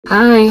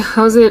Hi,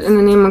 how's it in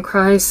the name of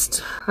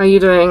Christ? How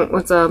you doing?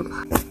 What's up?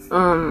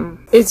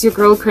 It's your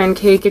girl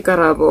Cake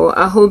Karabo.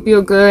 I hope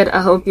you're good. I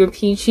hope you're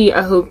peachy.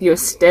 I hope you're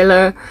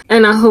stellar.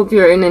 And I hope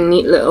you're in a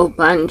neat little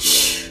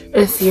bunch.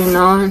 If you're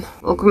not,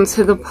 welcome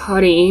to the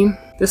party.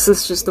 This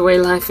is just the way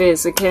life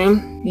is, okay?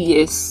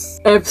 Yes,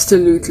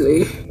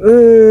 absolutely.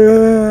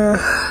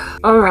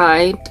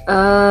 Alright,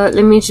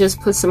 let me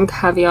just put some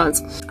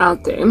caveats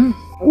out there.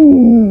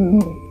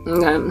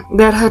 Okay,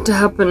 that had to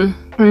happen.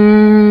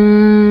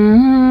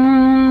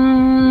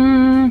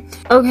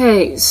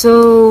 Okay,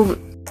 so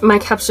my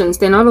captions,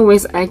 they're not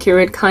always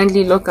accurate.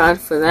 Kindly look out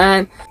for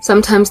that.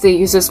 Sometimes they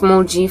use a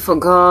small g for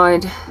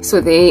God,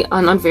 so they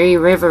are not very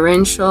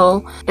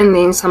reverential. And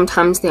then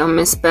sometimes they are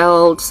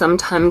misspelled.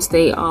 Sometimes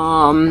they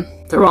are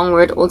the wrong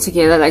word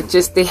altogether. Like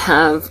just they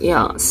have,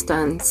 yeah,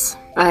 stunts.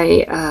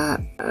 I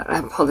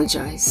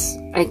apologize.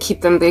 I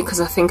keep them there because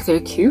I think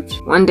they're cute.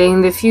 One day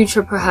in the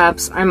future,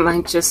 perhaps, I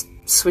might just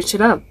switch it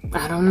up.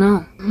 I don't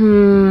know.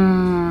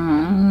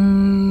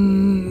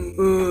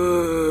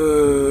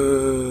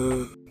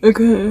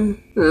 Okay.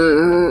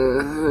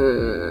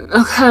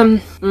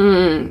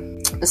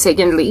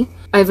 Secondly,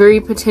 I very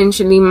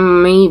potentially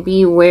may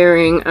be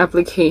wearing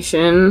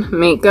application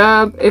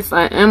makeup. If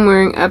I am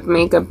wearing app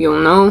makeup, you'll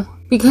know.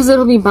 Because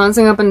it'll be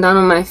bouncing up and down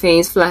on my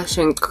face,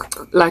 flashing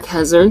like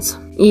hazards.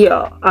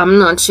 Yeah, I'm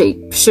not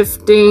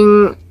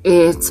shape-shifting.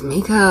 It's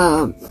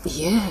makeup.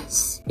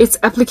 Yes. It's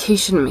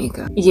application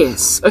makeup.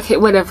 Yes. Okay,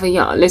 whatever.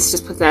 Yeah, let's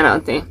just put that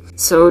out there.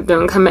 So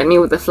don't come at me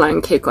with a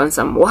flying kick on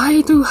some.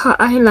 Why do her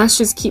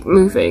eyelashes keep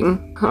moving?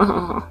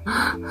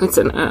 It's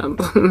an app.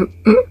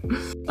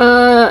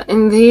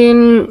 And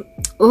then...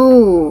 I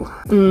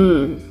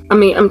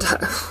mean,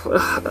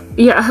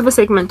 yeah, I have a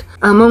segment.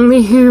 I'm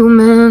only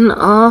human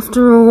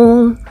after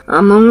all.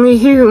 I'm only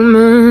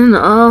human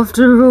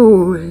after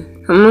all.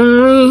 I'm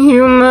only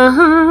human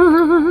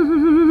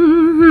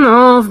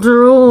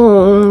after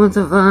all with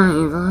the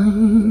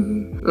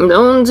vibe.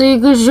 Don't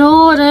take a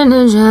short and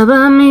a jab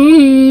at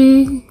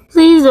me.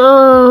 Please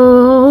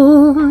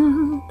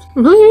don't.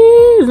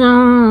 Please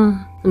don't.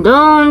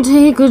 Don't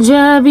take a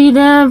jabby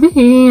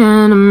dabby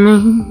at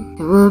me.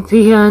 It would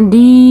be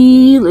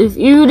ideal if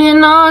you did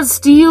not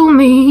steal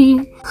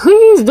me.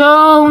 Please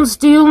don't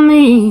steal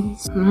me.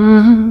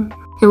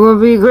 It would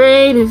be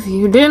great if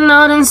you did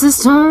not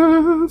insist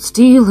on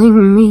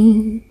stealing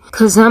me.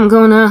 'Cause I'm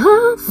gonna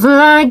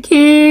fly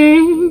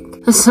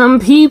kick some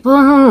people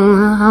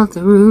out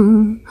the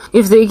room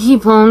if they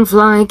keep on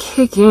fly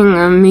kicking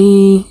at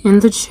me in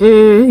the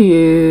chair.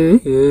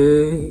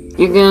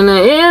 You're gonna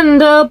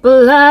end up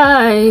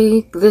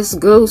like this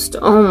ghost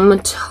on my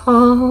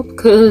top.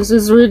 'Cause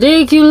it's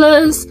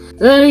ridiculous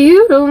that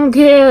you don't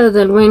care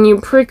that when you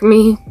prick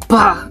me,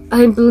 bah,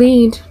 I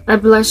bleed. I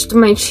blushed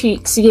my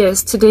cheeks.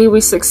 Yes, today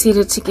we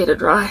succeeded to get it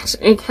right.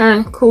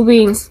 Okay, cool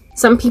beans.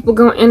 Some people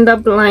gonna end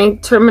up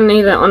like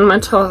Terminator on my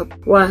top.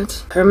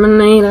 What?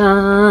 Terminator.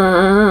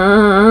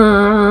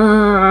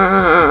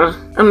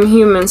 I'm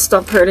human,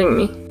 stop hurting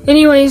me.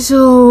 Anyway,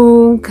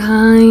 so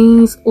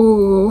guys,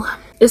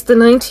 it's the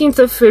 19th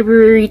of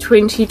February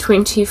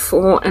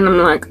 2024 and I'm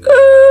like,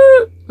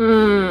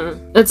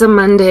 it's a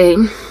Monday.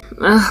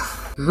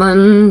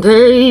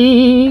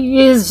 Monday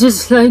is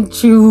just like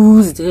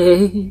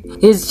Tuesday,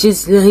 it's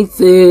just like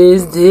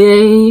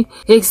Thursday,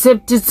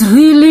 except it's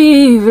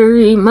really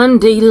very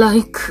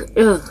Monday-like.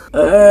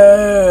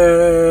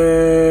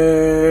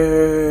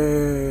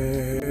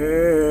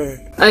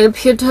 I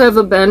appear to have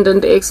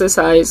abandoned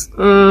exercise.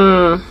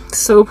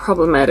 So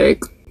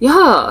problematic.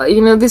 Yeah,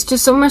 you know, there's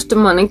just so much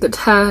demonic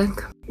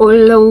attack.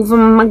 All over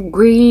my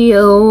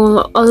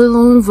grill, all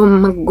over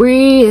my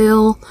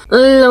grill,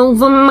 all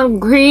over my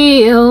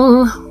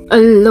grill,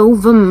 all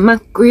over my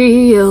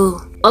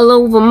grill, all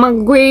over my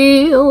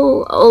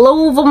grill, all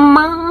over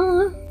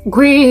my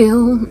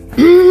grill,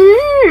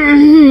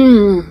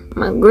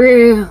 my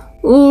grill,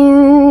 ooh,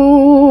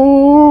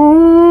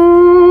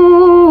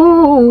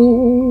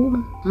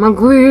 my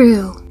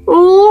grill,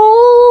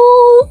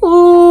 ooh,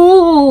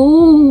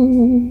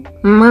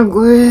 my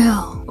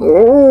grill,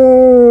 ooh,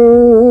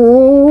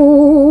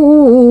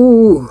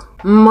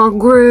 my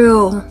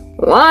grill.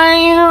 Why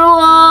you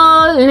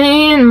all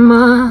in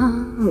my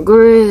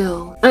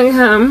grill?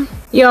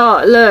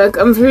 Yeah, look,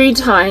 I'm very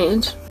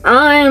tired.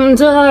 I'm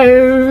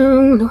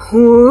tired.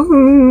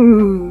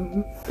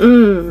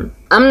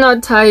 I'm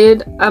not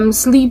tired. I'm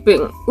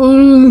sleeping.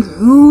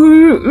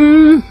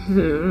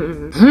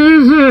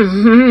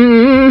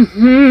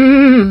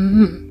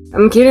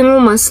 I'm getting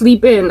all my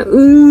sleep in.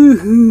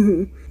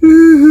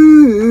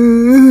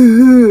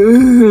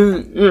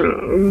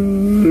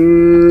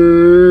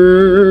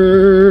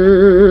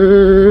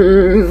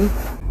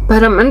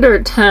 But I'm under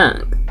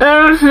attack.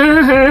 I'm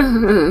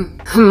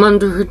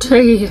under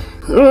attack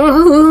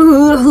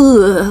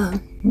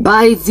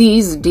by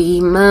these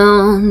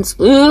demons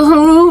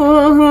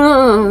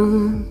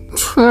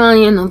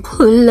trying to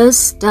pull a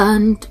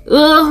stunt in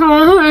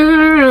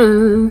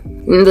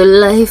the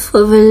life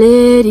of a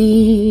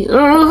lady.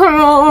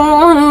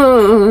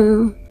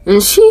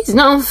 and she's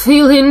not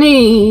feeling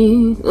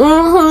me.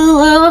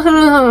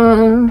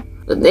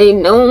 But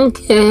they don't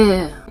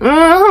care.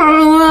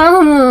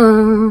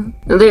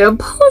 They're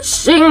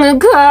pushing the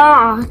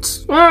cart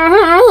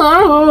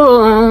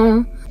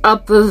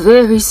up a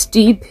very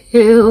steep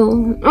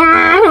hill.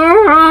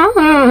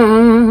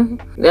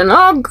 They're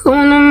not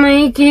gonna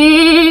make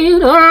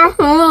it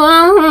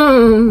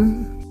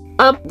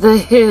up the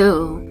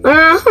hill,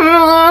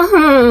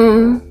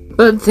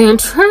 but they're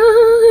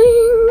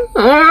trying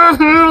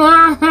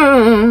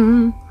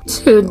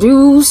to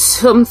do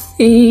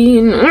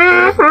something.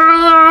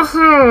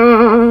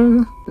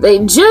 They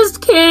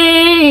just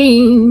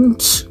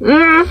can't,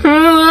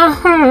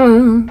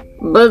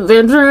 but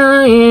they're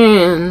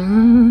trying.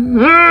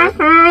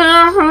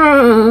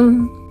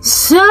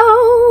 So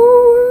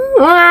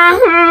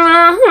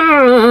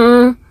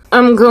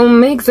I'm gonna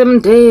make them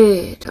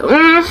dead.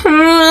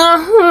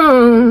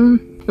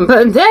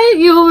 But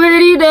they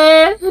already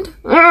dead.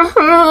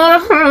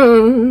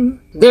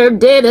 They're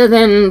deader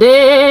than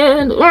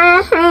dead.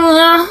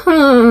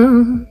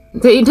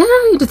 They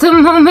died the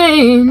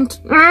moment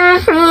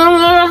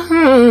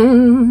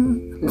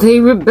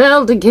they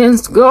rebelled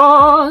against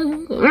God.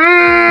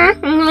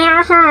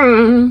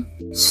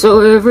 So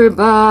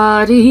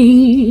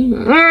everybody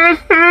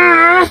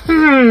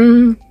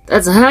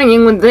that's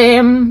hanging with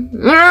them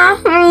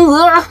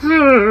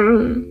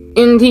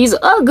in these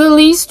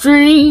ugly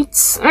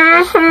streets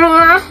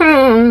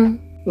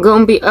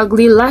gonna be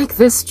ugly like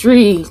the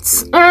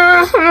streets.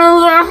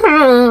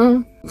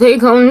 They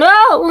gon'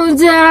 know what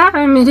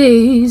time it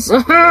is,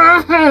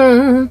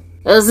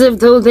 as if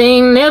though they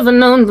ain't never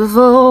known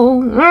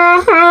before.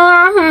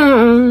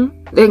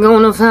 They're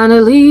gonna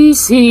finally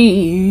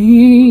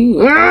see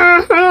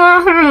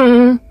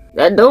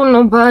that don't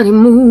nobody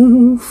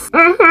move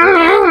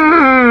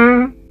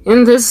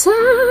in the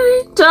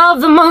sight of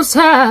the Most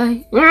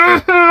High.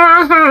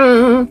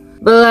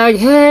 But like,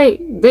 hey,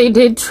 they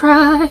did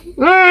try.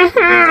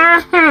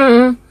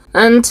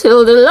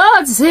 Until the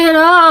Lord said,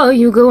 oh,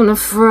 you gonna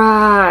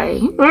fry.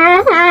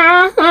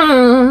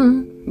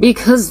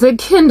 Because the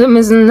kingdom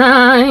is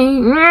nigh.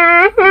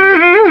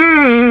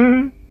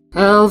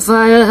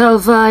 Hellfire,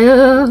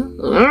 hellfire.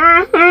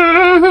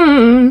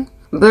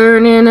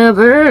 Burning, a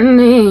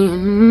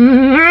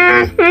burning.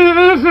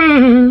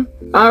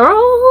 Are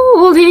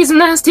all these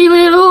nasty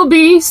little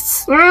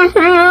beasts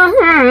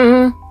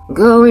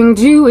going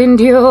to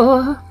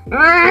endure?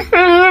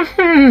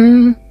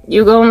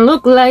 You gon'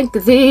 look like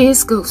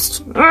this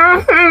ghost,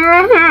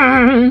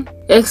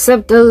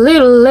 except a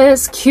little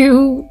less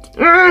cute.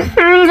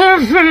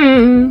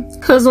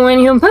 Cause when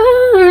you're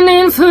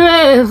burning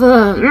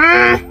forever,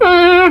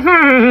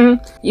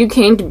 you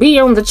can't be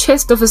on the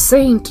chest of a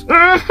saint,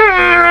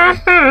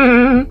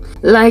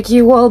 like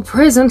you all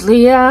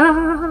presently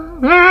are,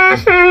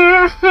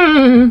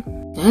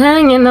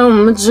 hanging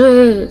on my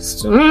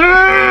chest,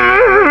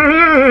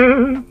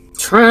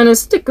 trying to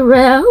stick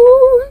around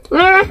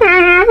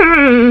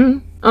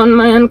on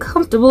my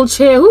uncomfortable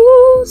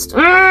chest.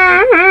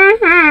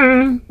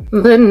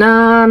 But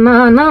nah.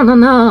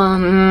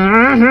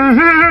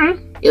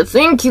 You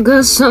think you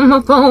got something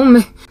up on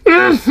me.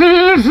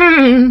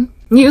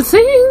 You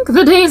think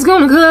the day's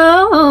gonna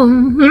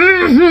come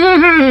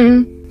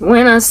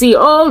when I see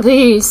all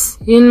this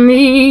in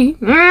me.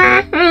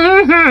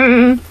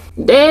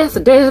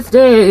 Death, death,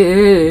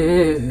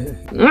 death.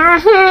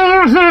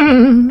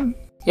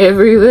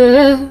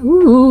 Everywhere.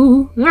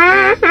 Ooh.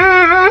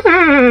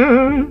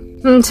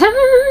 I'm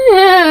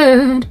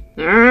tired,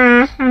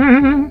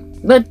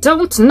 but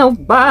don't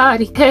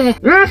nobody care.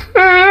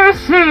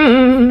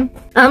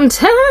 I'm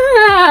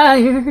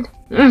tired,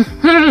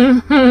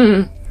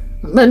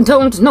 but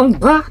don't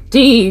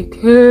nobody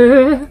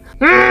care.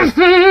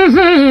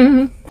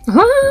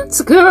 What's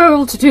a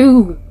girl to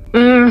do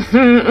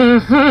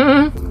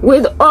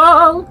with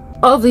all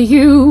of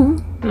you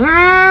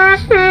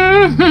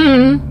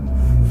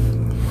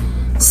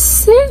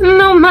sitting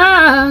on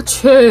my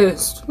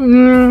chest,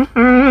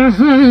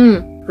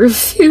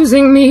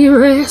 refusing me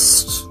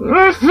rest?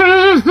 But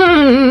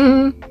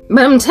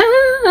I'm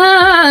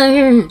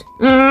tired,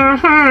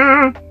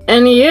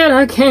 and yet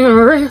I can't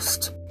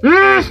rest.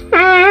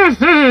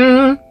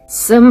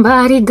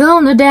 Somebody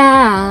gonna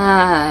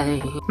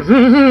die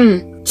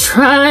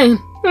trying.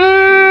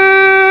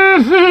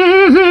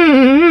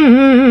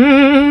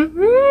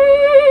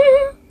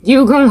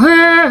 You gon'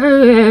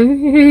 hurt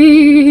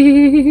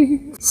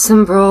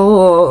some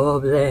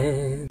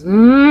problems.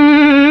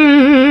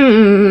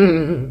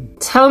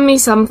 Tell me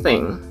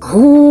something.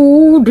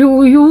 Who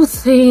do you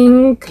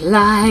think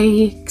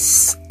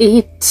likes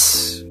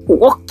it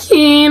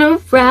walking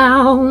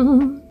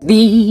around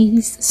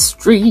these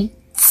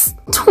streets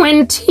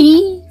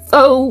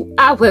 24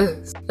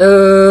 hours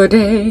a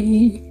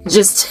day?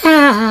 Just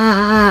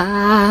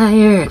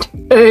tired.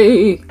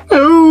 Hey,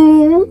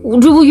 who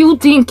do you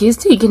think is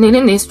taking it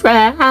in their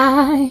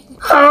stride?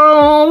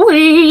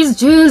 Always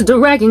just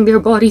dragging their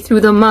body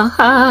through the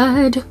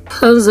mud.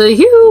 'Cause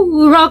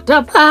you rocked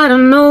up out of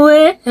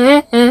nowhere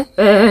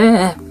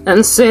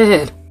and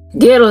said,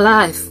 get a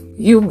life.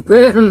 You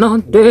better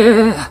not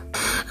dare.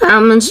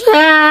 I'm a child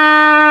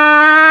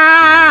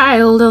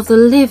of the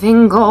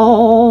living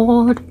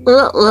God.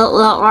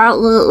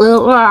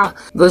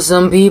 But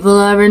some people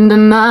are in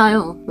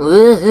denial.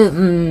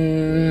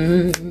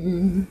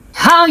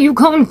 How you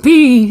gonna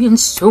be in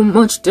so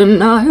much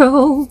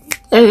denial?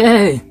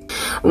 Hey,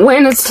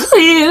 when it's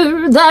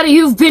clear that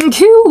you've been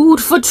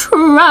queued for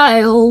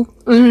trial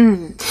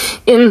in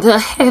the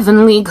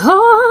heavenly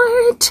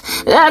court,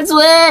 that's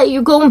where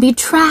you gonna be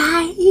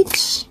tried.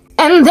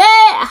 And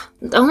there,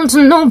 don't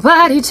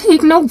nobody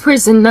take no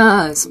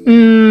prisoners.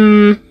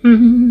 You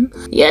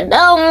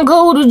don't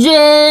go to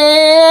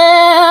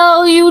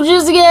jail, you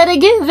just gotta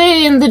give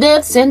in the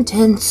death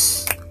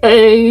sentence.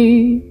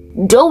 Hey,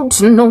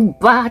 don't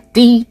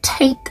nobody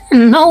take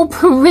no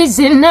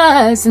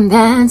prisoners in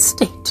that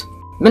state.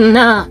 But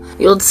now,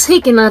 you're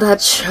taking it a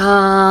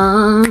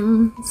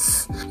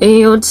chance.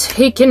 You're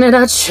taking it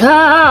a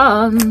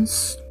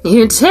chance.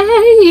 You're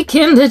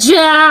taking the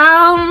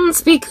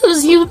chance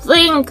because you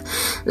think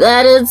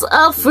that it's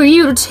up for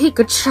you to take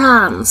a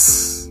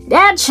chance.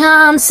 That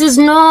chance is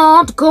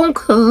not gonna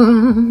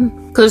come,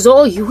 'cause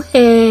all you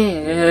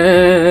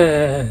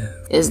have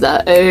is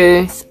the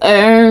earth,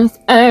 earth,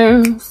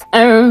 earth,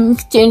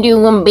 earth to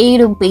do a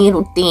beetle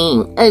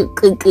thing.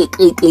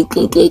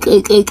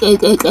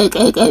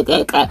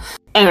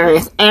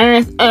 Earth,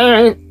 earth,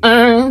 earth,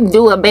 earth,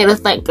 do a better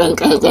thing.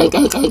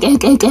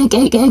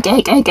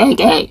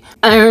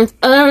 Earth,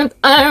 earth,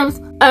 earth,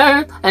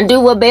 earth, and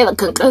do a better.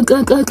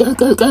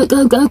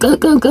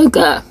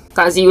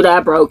 'Cause you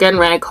that broken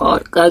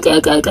record.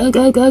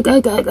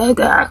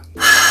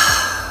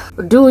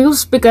 Do you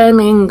speak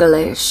any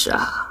English?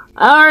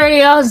 I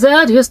already asked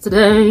that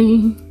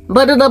yesterday,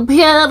 but it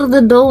appears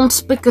they don't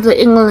speak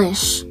the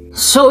English.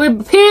 So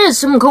it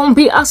appears I'm gonna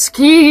be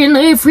asking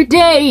every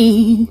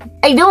day.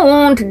 I don't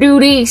want to do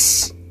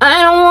this.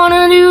 I don't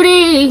wanna do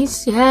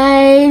this.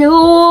 I don't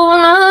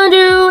wanna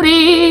do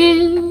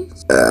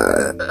this.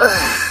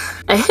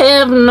 I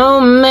have no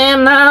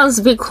manners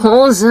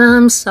because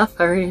I'm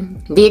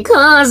suffering.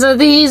 Because of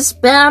these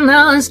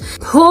banners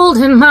pulled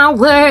in my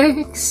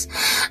works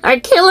are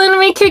killing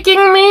me,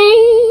 kicking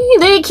me.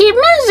 They keep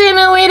messing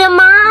away to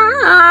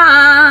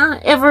my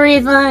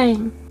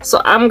everything. So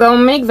I'm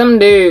gonna make them,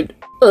 dude.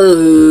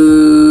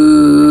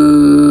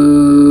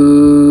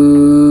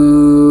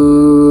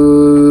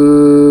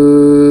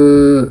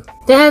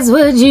 That's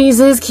what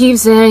Jesus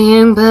keeps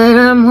saying, but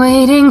I'm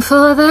waiting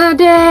for the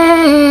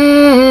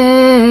day.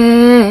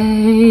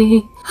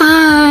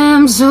 I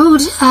am so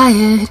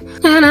tired,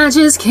 and I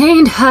just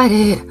can't hide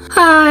it.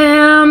 I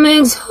am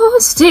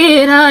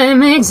exhausted, I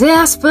am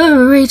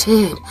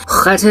exasperated.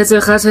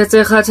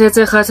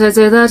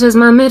 That is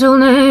my middle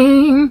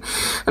name.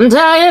 I'm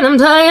tired, I'm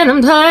tired,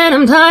 I'm tired,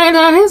 I'm tired,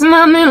 that is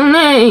my middle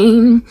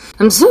name.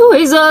 I'm so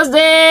exhausted,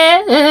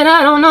 I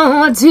don't know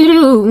what to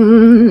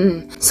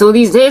do. So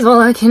these days all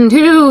I can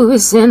do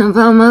is sing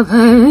about my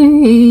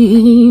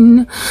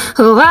pain.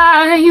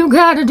 Why you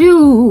gotta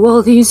do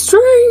all these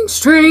strange,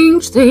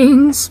 strange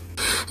things?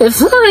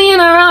 Flying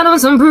around on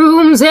some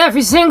brooms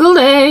every single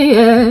day,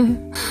 yeah.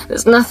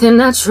 There's nothing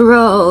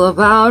natural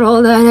about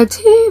all that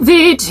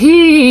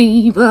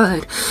activity,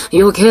 but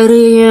you're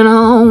carrying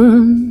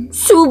on.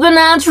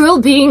 Supernatural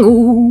being,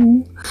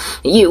 ooh.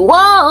 You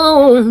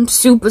want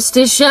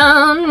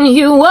superstition,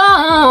 you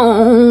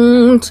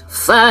want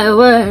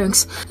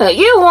fireworks,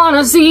 you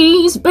wanna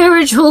see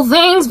spiritual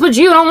things, but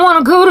you don't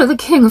wanna go to the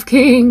King of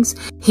Kings.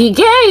 He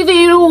gave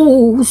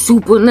you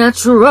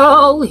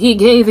supernatural, he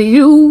gave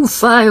you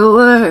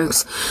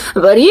fireworks,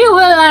 but you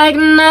were like,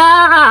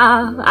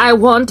 nah, I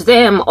want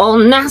them all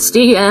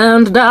nasty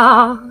and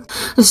dark.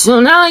 So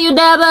now you're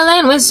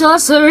dabbling with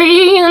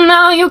sorcery, and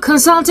now you're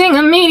consulting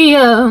a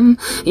medium.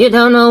 You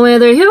don't know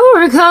whether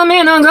you're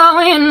coming or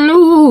going.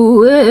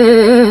 Ooh,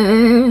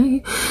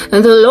 and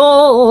the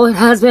Lord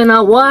has been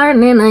a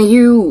warning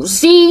you.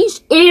 Cease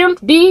and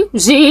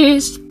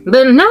desist.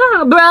 But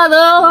now,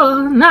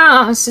 brother,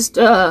 now,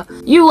 sister,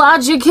 you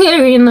watch your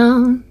carrying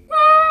on.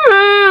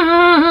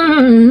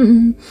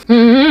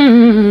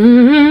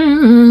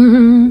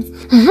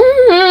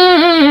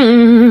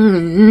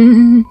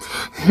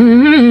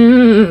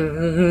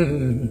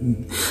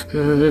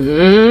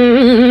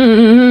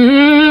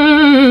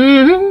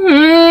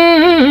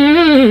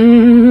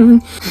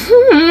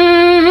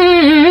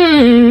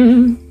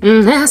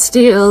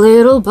 Nasty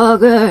little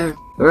bugger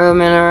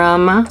roaming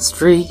around my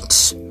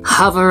street,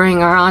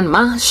 hovering around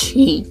my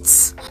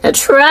sheets,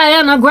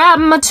 trying to grab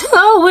my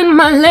toe in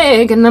my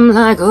leg, and I'm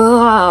like,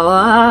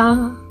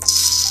 oh.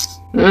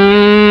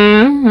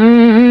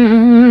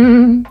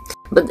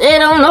 But they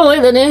don't know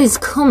whether it's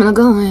coming or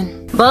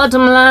going.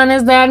 Bottom line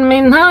is that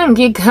me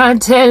nangi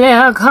can't tell you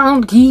I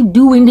can't keep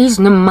doing this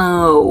no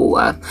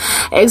more.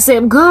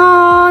 Except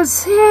God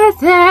said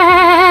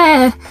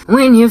that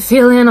when you're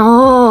feeling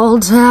all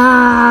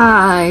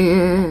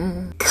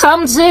tired,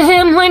 come to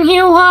him when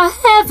you are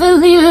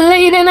heavily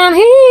laden and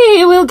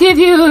he will give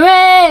you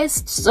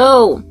rest.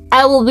 So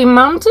I will be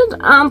mounted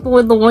up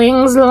with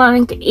wings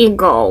like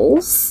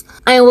eagles,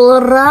 I will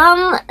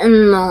run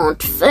and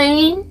not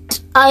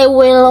faint. I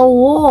will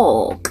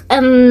walk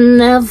and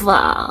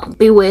never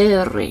be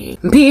weary.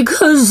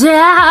 Because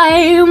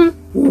I'm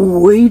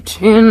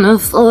waiting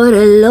for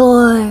the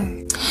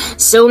Lord.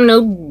 So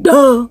no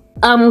duh,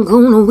 I'm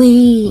gonna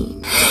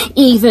win.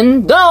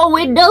 Even though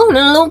it don't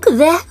look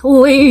that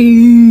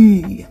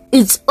way.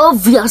 It's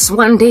obvious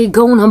one day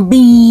gonna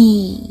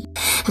be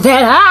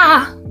that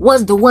I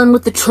was the one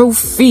with the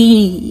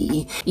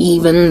trophy.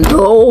 Even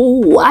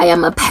though I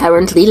am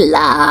apparently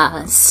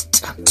lost.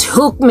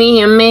 Took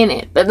me a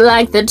minute, but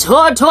like the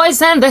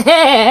tortoise and the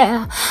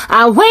hare,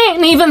 I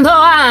win even though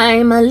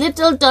I'm a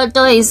little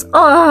tortoise.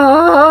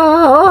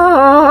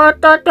 Oh,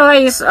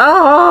 tortoise,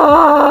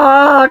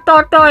 oh,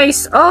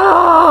 tortoise,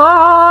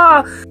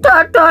 oh,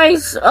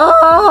 tortoise,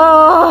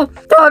 oh,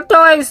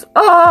 tortoise,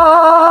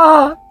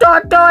 oh,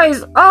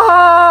 tortoise,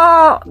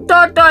 oh,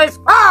 tortoise,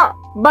 oh.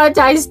 But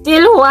I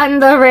still won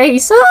the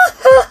race.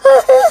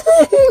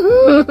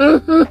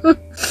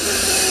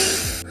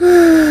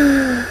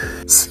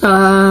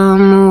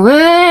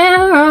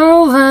 Somewhere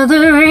over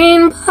the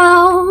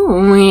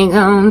rainbow, we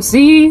gon'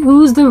 see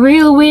who's the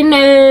real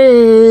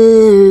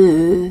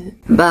winner.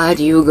 But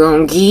you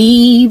gon'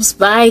 keep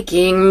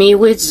spiking me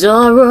with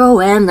sorrow,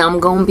 and I'm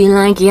gon' be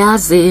like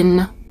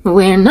Yasin.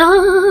 We're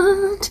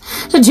not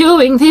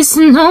doing this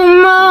no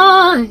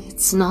more.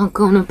 It's not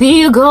gonna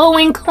be a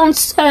going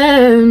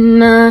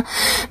concern,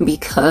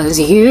 because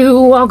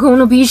you are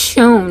gonna be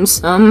shown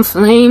some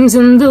flames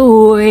in the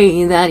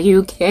way that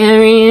you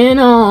carry it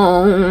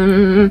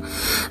on.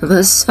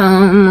 But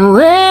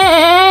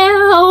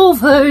somewhere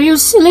over your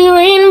silly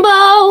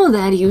rainbow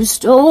that you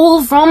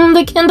stole from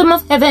the kingdom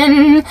of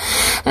heaven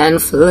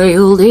and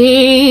flailed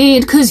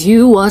it, 'cause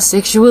you are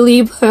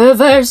sexually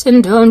perverse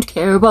and don't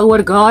care about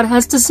what God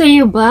has to say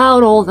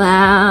about all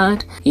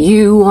that.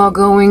 You are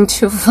going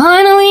to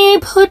finally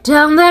put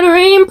down that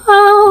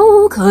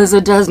rainbow, 'cause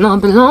it does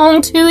not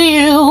belong to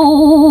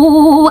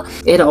you.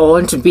 It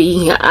ought to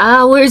be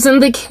ours in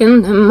the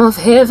kingdom of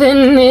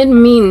heaven. It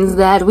means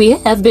that we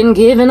have been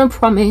given a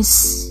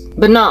promise.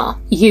 But nah,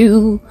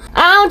 you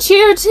out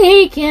here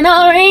taking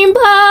a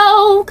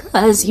rainbow,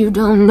 'cause you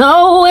don't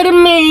know what it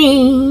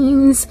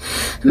means.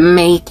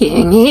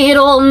 Making it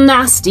all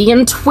nasty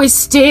and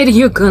twisted.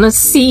 You're gonna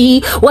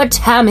see what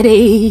time it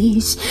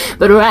is.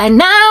 But right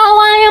now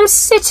I am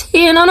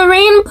sitting on a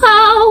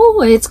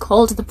rainbow. It's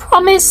called the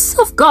promise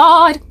of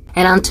God.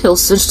 And until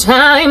such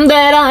time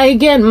that I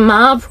get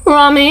my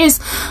promise,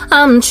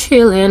 I'm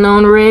chilling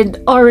on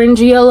red, orange,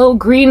 yellow,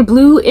 green,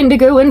 blue,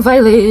 indigo, and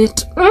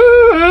violet.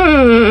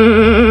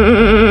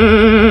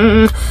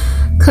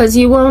 'Cause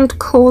you won't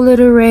call it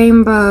a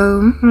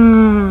rainbow.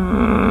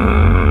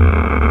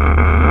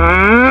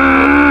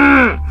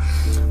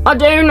 I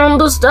don't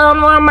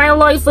understand why my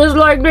life is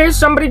like this.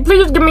 Somebody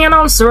please give me an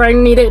answer, I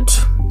need it.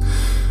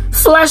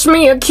 Flash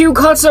me a cue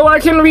card so I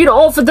can read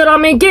off that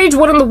I'm engaged.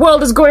 What in the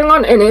world is going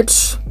on in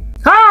it?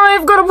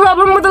 I've got a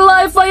problem with the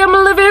life I am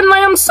living. I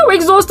am so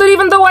exhausted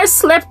even though I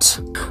slept.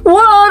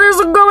 What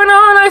is going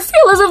on? I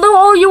feel as if though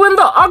all you in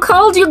the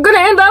occult, you're gonna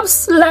end up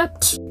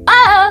slept.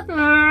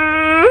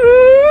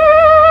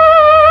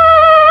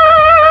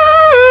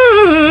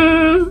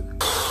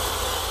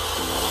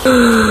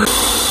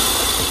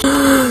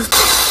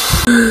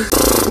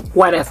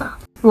 Whatever.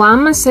 Why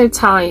am I so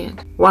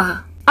tired? Why?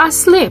 I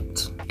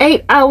slept.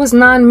 8 hours,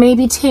 9,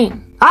 maybe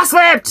 10. I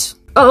slept!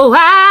 Oh,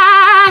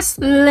 I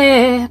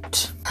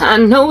slept. I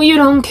know you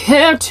don't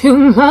care too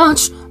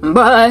much,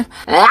 but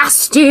I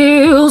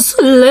still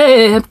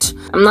slept.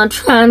 I'm not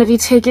trying to be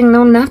taking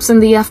no naps in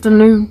the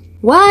afternoon.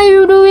 Why are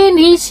you doing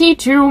this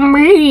to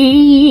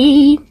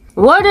me?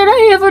 What did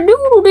I ever do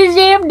to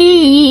deserve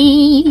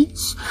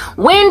this?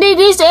 When did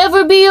this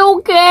ever be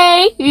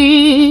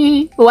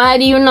okay? Why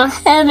do you not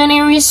have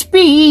any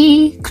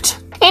respect?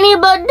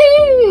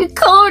 Anybody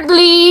can't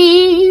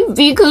leave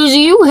because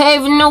you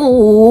have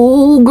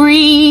no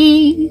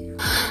grief.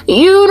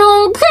 You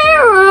don't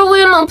care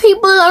when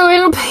people are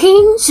in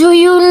pain, so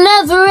you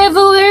never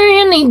ever wear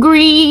any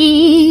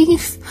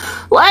grief.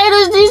 Why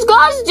does this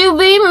got to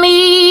be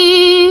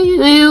me?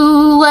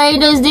 Why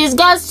does this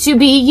got to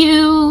be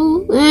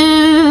you?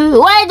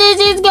 Why does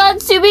this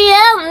got to be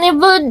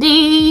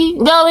anybody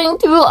going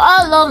through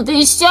all of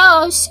this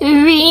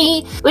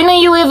sorcery? When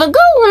are you ever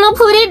gonna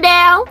put it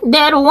down?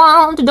 That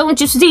won't, don't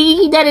you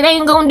see that it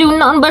ain't gonna do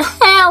nothing but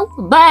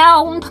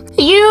hellbound?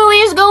 You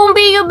is gonna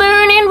be a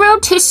burning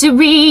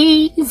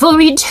rotisserie for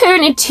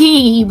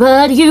eternity,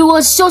 but you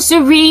are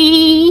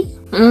sorcery.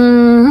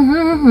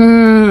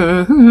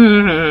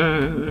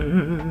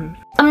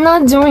 I'm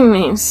not doing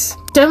this.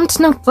 Don't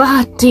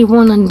nobody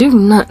wanna do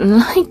nothing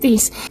like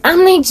this.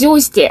 I'm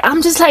exhausted.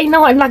 I'm just like,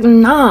 no, I'm like,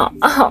 nah.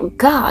 Oh,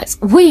 guys,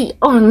 we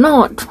are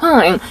not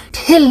trying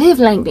to live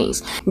like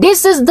this.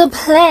 This is the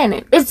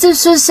planet. It's the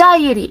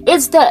society.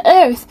 It's the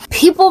earth.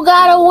 People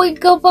gotta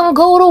wake up and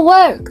go to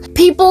work.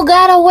 People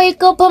gotta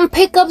wake up and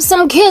pick up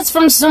some kids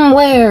from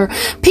somewhere.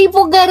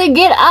 People gotta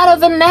get out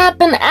of a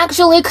nap and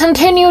actually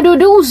continue to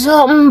do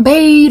something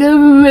better.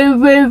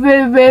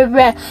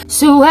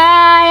 So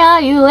why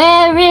are you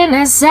wearing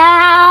us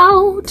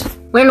out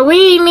when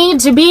we need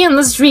to be in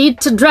the street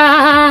to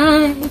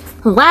drive?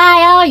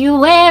 Why are you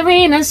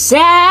wearing us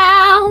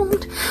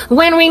out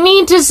when we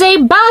need to say,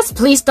 boss,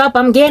 please stop,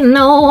 I'm getting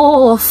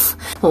off?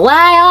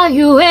 Why are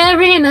you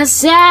wearing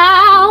us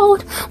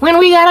out when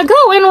we gotta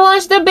go and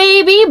wash the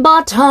baby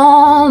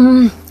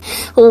bottom?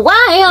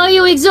 Why are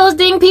you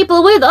exhausting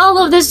people with all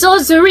of this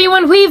sorcery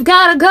when we've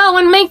gotta go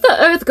and make the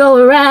earth go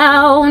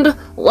around?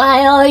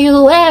 Why are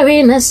you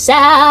wearing us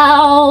out?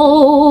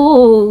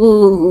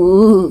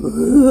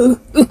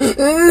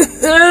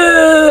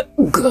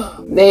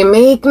 They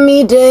make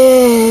me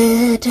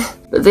dead,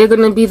 but they're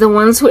gonna be the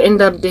ones who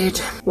end up dead.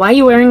 Why are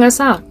you wearing us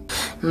out?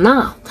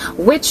 Nah,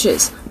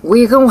 witches,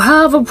 we gon'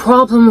 have a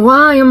problem.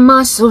 Why am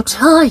I so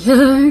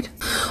tired?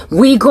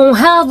 We gon'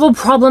 have a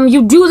problem.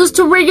 You do this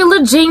to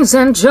regular James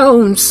and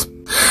Jones.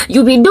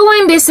 You be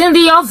doing this in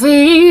the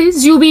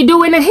office. You be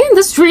doing it in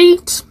the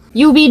street.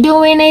 You be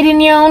doing it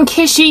in your own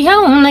kishy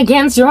home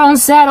against your own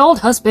sad old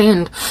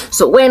husband.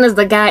 So when is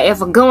the guy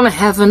ever gonna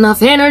have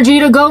enough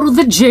energy to go to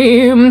the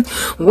gym?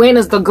 When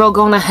is the girl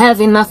gonna have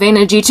enough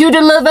energy to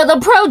deliver the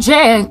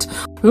project?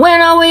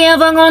 When are we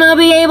ever gonna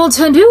be able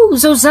to do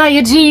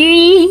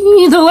society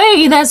the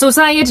way that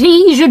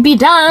society should be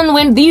done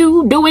when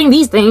you doing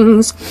these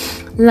things?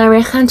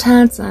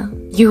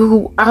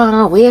 You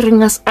are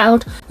wearing us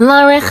out.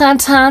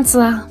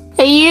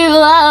 You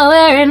are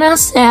wearing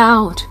us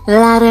out.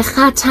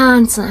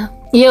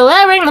 You're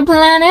wearing the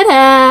planet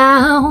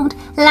out.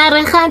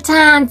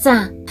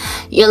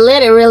 You're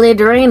literally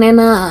draining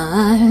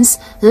us.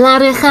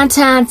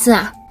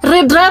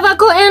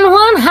 Redravako in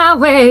one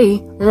highway.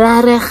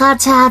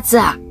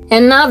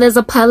 And now there's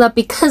a pileup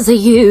because of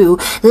you.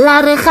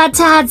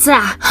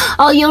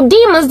 All your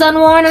demons done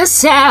worn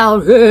us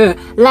out.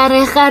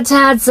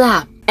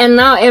 And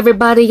now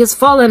everybody is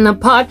falling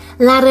apart.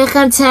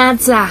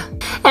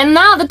 And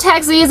now the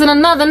taxi is in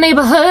another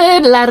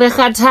neighborhood.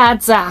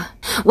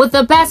 With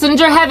the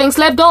passenger having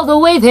slept all the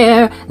way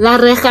there.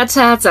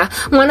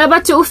 When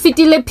about to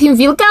ufitile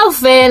Pimville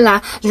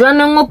Kaufela.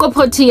 Jwanongoko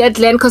poti at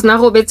land cause na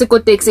robetse ko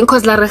taxi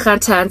cause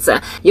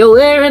you're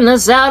wearing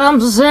us out, I'm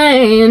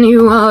saying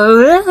you are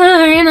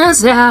wearing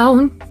us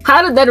out.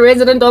 How did that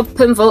resident of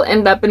Pimville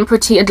end up in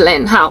Pretty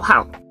Atlan? How?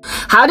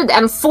 How did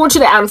that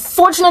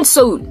unfortunate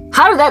soul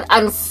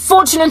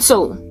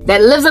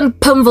that lives in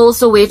Pimville,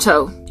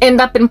 Soweto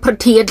end up in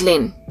Pretty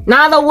Atlan?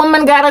 Now the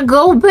woman gotta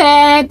go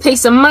back, pay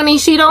some money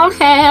she don't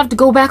have to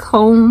go back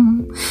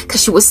home.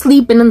 Cause she was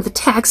sleeping in the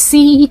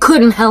taxi,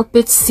 couldn't help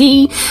it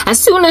see. As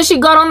soon as she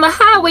got on the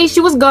highway, she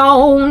was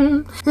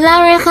gone.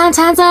 Larry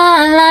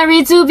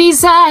to be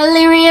side,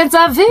 lyrics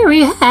are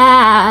very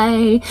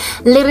high.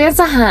 Lyrics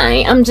are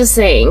high, I'm just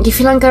saying.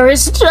 If you like a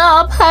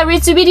stop, hurry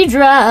to be the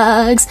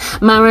drugs.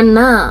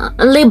 Marana,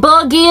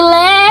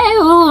 Lebogile,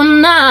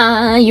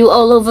 you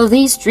all over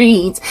these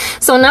streets.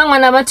 So now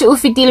when I'm about to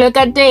ufiti look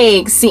at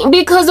taxi,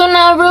 because on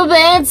our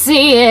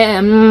Betsy,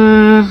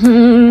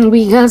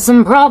 we got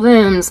some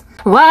problems.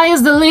 Why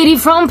is the lady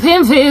from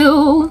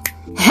Pimville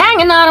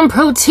hanging out in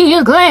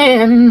Protea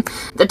Glen?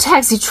 The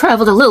taxi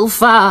traveled a little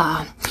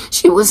far.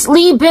 She was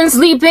sleeping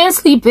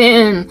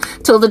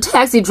till the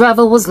taxi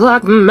driver was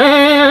like,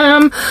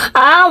 ma'am,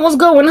 I was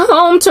going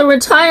home to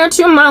retire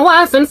to my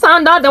wife and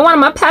found out that one of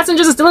my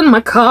passengers is still in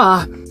my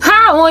car.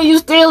 How are you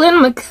still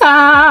in my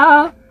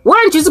car?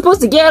 Weren't you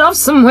supposed to get off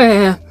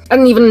somewhere? I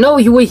didn't even know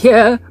you were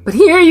here, but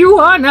here you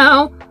are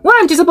now. Why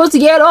aren't you supposed to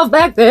get off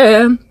back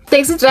there?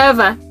 Taxi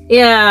driver.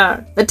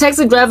 Yeah, the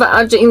taxi driver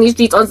out in these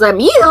streets on some,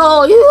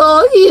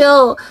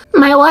 yo.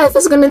 My wife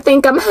is gonna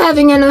think I'm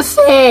having an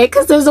affair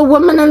because there's a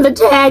woman in the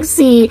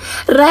taxi.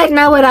 Right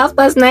now at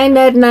 9:30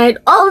 at night.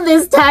 All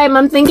this time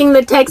I'm thinking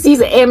the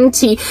taxi's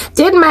empty.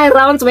 Did my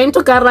rounds, went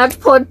to garage,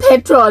 poured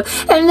petrol.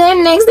 And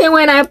then next thing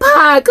when I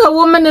park, a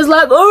woman is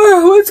like,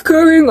 oh, what's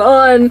going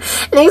on?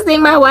 Next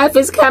thing my wife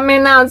is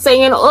coming out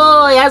saying,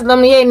 oh, yes,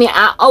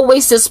 I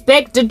always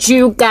suspected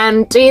you,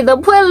 Kanti. The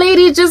poor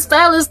lady just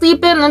fell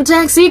asleep in the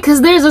taxi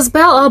because there's a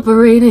spell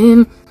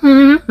operating.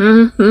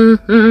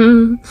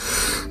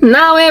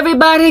 Now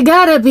everybody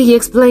gotta be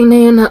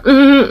explaining.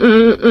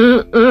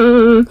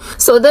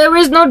 So there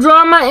is no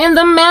drama in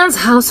the man's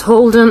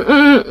household. You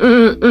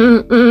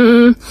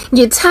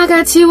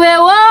tagatiwe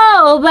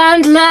wo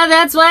bandla,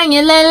 that's why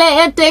you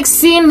lele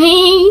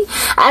etexini.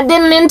 I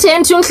didn't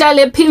intend to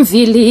nhlale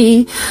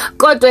Pimville,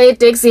 kodwa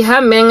itaxi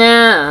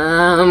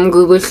hamenga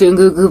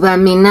ngubuhlungu kuba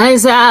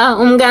minaza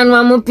umngani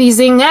wami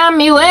ubhizi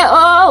ngami we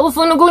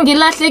ufuna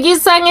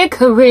ukungilahlekisa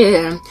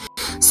ngecareer.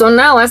 So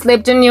now I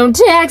slept in your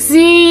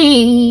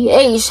taxi.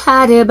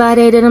 But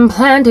I didn't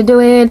plan to do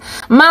it.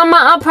 Mama,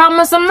 I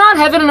promise I'm not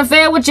having an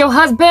affair with your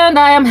husband.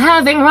 I am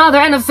having rather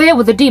an affair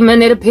with a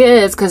demon, it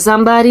appears. Cause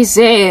somebody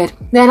said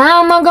that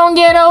I'm not gonna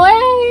get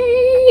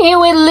away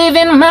with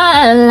living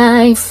my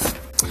life.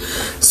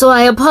 So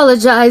I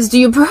apologize. Do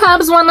you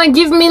perhaps want to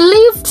give me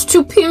lift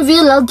to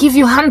Pinville? I'll give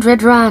you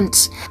 100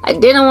 rand. I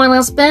didn't want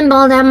to spend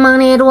all that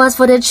money. It was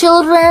for the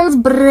children's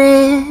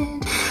bread.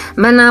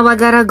 But now I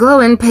gotta go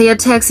and pay a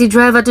taxi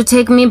driver to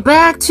take me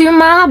back to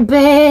my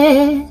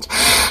bed.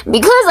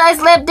 Because I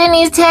slept in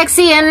his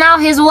taxi and now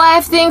his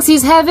wife thinks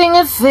he's having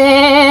an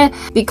affair.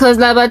 Because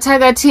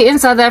labatagati in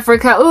South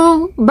Africa,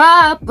 ooh,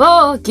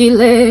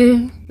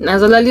 babokile.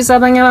 Nazolalisa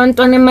abanye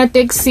abantwana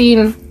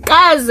emateksini.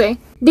 Kaze.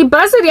 The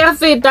bus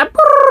feta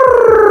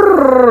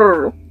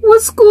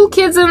with school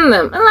kids in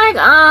them. I'm like,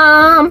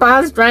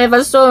 bus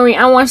driver, sorry,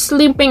 I was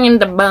sleeping in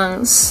the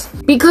bus.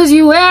 Because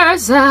you wear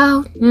us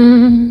out.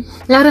 I'm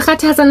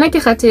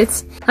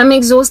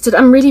exhausted.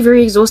 I'm really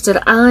very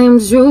exhausted. I'm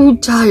so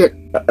tired.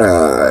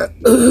 That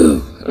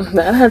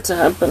had to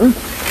happen.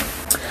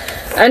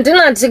 I do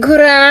not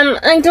decorum.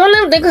 I don't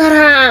have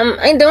decorum.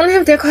 I don't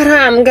have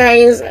decorum,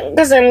 guys.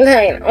 Because I'm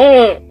tired.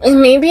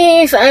 Maybe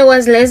if I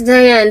was less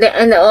tired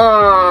and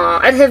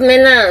I'd have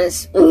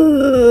manners.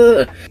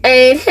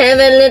 I'd have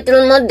a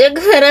little more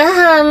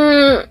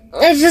decorum.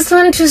 I just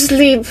want to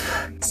sleep.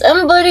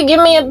 Somebody give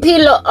me a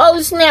pillow.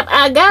 Oh snap,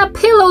 I got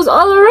pillows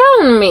all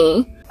around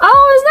me.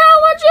 Oh, is that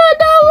what you're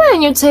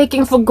doing? You're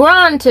taking for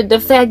granted the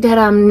fact that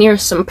I'm near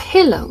some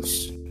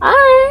pillows.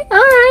 Alright.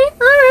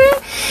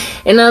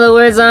 In other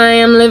words, I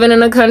am living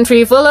in a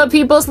country full of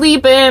people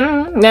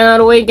sleeping. They're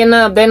not waking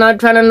up. They're not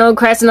trying to know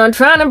Christ. They're not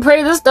trying to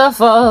pray the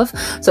stuff off.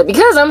 So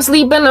because I'm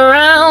sleeping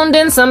around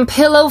in some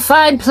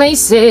pillow-fied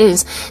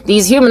places,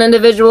 these human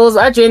individuals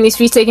out here in these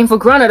streets taking for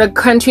granted a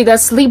country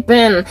that's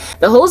sleeping.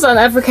 The whole South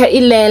Africa,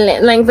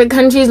 like the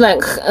country's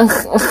like...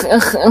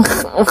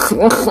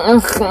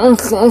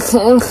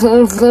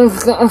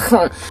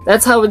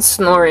 That's how it's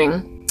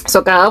snoring.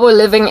 So Karabo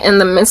living in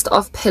the midst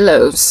of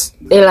pillows.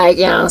 They're like,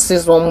 yeah,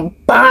 sis,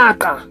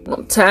 baka.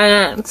 No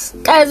thanks.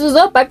 Guys, who's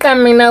up baka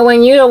me now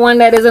when you're the one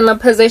that is in a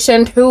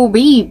position to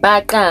be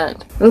baka?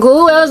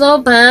 Nguwez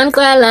opan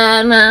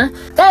kwalana.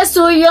 That's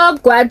who you're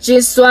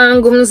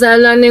gwajiswa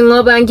ngumzalane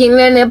ngoba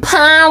ngingene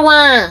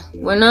power.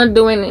 We're not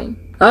doing it.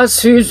 I'm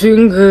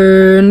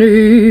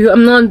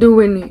not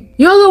doing it.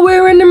 Y'all are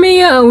wearing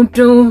me out,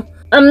 though.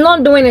 I'm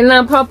not doing it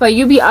now proper.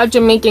 You be out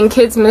here making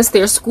kids miss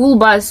their school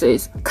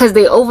buses because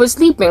they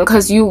oversleeping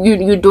because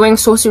you're doing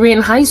sorcery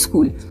in high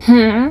school.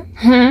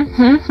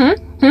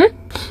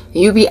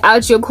 You be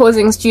out here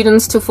causing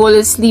students to fall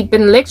asleep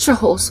in lecture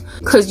halls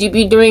because you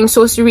be doing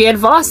sorcery at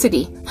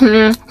varsity.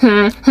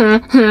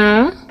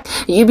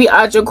 You be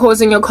out here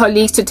causing your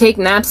colleagues to take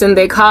naps in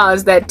their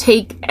cars that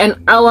take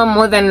an hour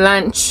more than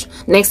lunch.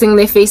 Next thing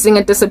they're facing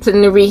a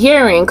disciplinary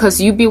hearing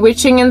because you be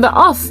witching in the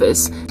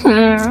office.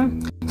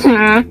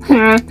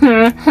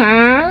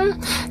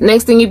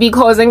 Next thing you be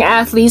causing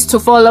athletes to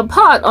fall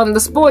apart on the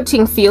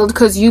sporting field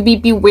because you be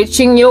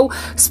bewitching your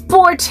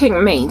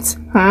sporting mates.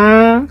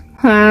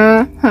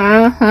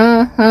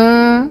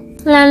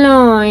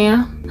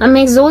 Laloya. I'm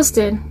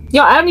exhausted.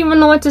 Yo, I don't even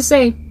know what to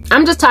say.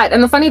 I'm just tired.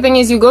 And the funny thing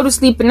is you go to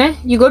sleep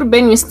you go to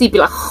bed and you sleep,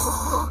 you're like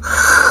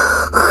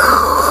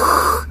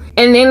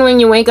and then when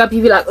you wake up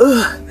you be like,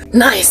 ugh,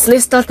 nice,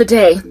 let's start the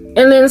day.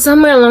 And then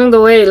somewhere along the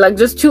way, like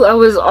just 2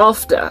 hours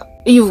after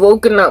you've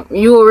woken up,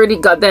 you already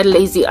got that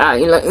lazy eye.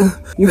 You're like,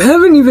 you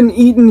haven't even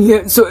eaten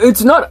yet, so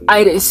it's not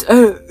itis.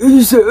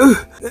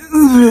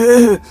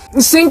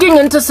 Sinking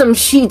into some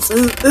sheets.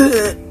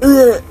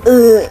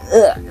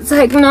 It's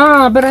like,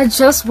 nah, but I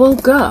just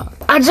woke up.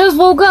 And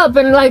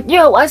like,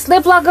 yo, I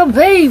slept like a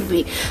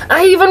baby.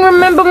 I even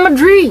remember my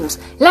dreams.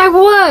 Like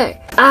what?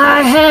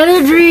 I had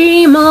a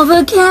dream of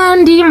a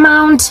candy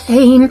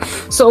mountain.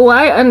 So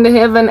why under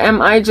heaven am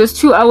I just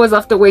 2 hours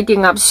after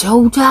waking up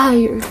so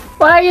tired?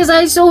 Why is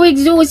I so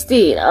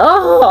exhausted?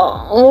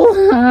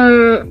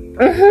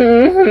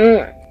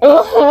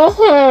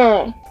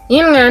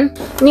 Yingan,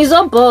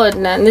 nizo bored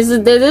na.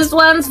 This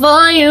one's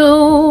for you.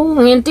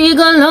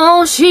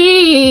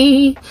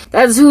 Intigaloshi.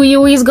 That's who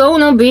you is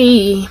gonna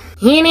be.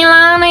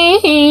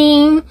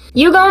 Hinilani.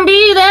 You gon'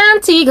 be that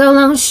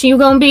Tigaloshi. You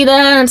gon' be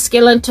that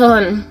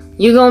skeleton.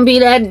 You gon' be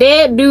that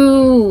dead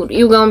dude.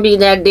 You gon' be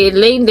that dead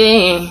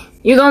lady.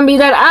 You gon' be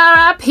that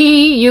RIP.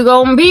 You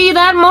gon' be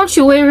that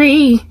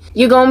mortuary.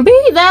 You gon'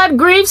 be that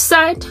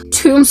gravesite,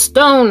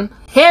 tombstone,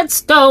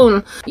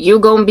 headstone. You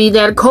gon' be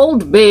that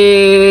cold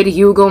bed.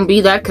 You gon'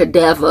 be that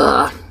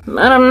cadaver.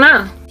 I don't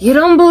know. You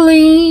don't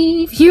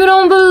believe. You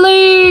don't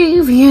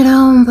believe. You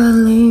don't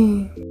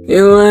believe.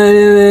 You want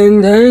to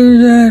be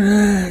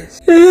dangerous.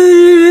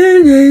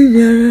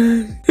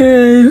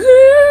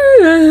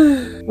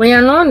 We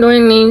are not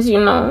doing these, you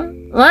know.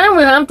 Why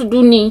we have to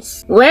do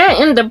this? We're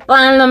in the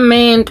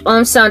Parliament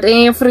of South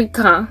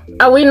Africa.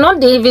 Are we not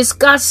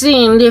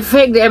discussing the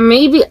fact that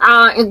maybe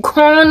our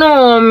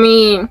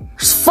economy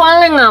is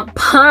falling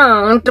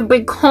apart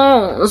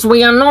because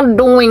we are not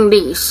doing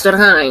this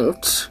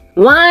right?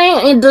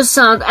 Why is the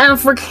South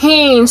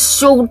Africans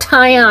so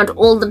tired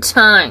all the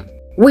time?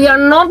 We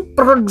are not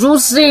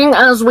producing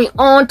as we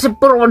ought to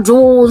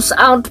produce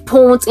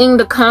outputs in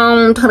the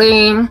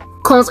country.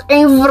 Cause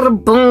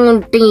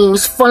everybody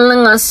is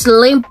falling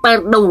asleep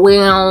at the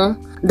wheel.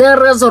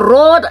 There is a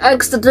road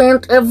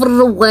accident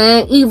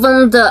everywhere.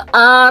 Even the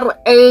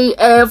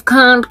RAF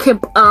can't keep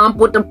up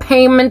with the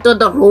payment of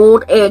the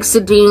road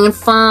accident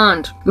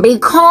fund.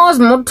 Because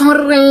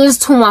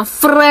motorists who are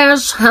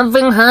fresh,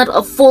 having had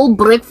a full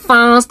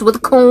breakfast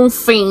with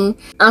coffee,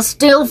 are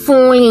still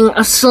falling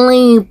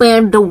asleep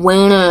at the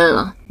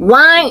wheel.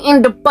 Why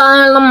in the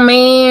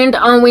Parliament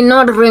are we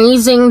not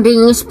raising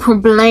this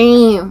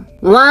problem?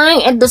 Why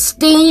at the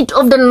State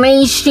of the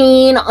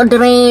Nation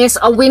address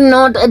are we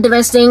not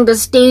addressing the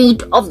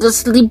state of the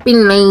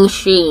sleeping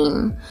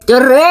nation?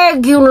 The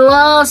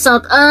regular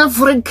South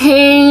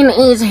African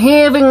is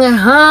having a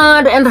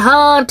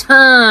hard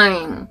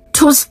time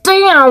to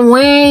stay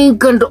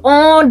awake in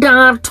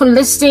order to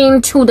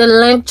listen to the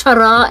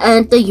lecturer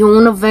at the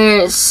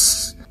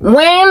universe.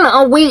 When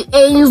are we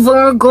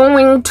ever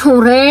going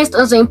to rest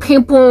as a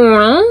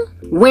people?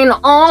 When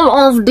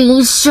all of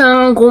these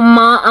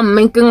shangoma are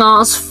making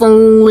us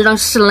fall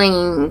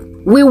asleep.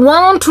 We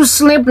want to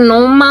sleep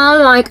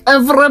normal like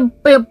every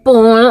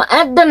people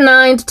at the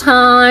night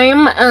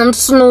time and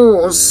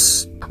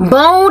snooze.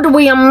 But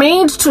we are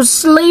made to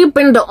sleep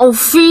in the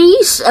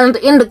office and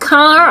in the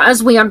car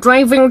as we are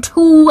driving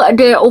to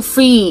the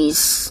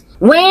office.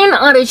 When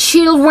are the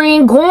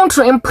children going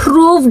to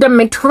improve the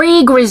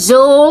matric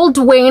result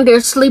when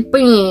they're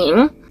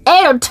sleeping?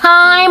 At a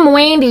time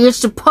when they're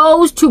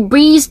supposed to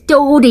be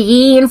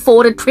studying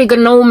for the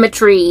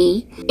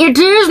trigonometry. It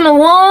is no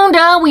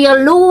wonder we are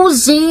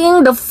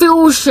losing the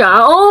future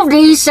of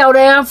this South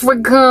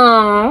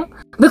Africa.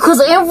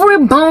 Because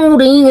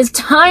everybody is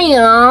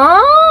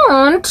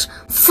tired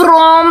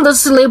from the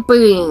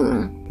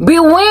sleeping.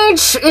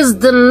 Bewitch is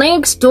the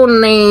next door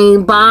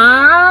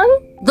neighbor.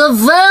 The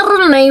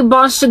very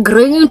neighbor she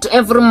greet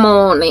every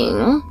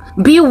morning.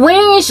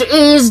 Bewitch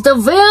is the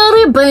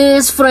very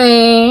best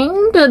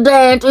friend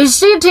that is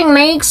sitting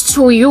next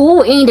to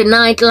you in the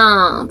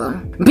nightclub.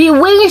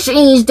 Bewitch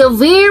is the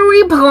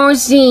very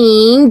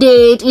person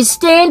that is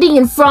standing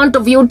in front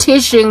of you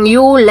teaching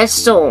you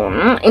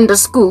lesson in the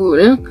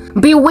school.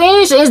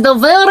 Bewitch is the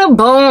very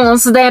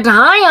boss that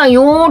hire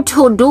you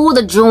to do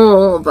the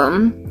job.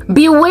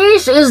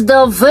 Bewitch is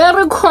the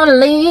very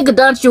colleague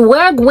that you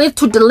work with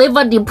to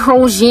deliver the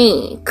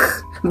project.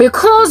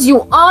 Because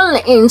you all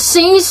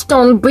insist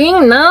on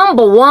being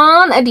number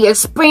one at the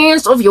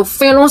expense of your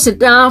fellow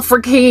South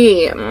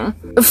African.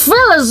 I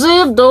feel as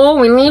if though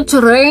we need to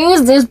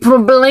raise this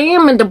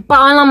problem in the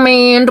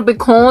Parliament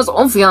because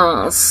of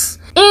us.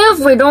 If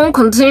we don't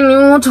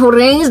continue to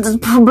raise this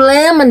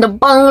problem in the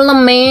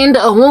Parliament,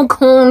 the whole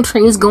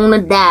country is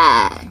gonna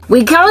die.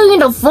 We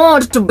can't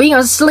afford to be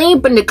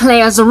asleep in the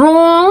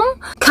classroom.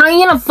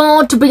 Can't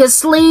afford to be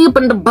asleep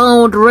in the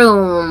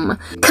boardroom.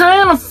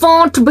 Can't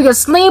afford to be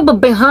asleep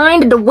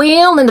behind the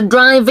wheel in the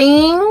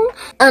driving.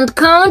 And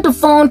can't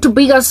afford to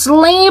be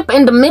asleep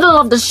in the middle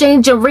of the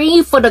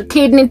surgery for the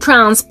kidney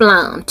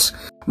transplant.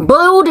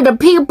 But the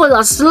people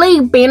are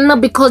sleeping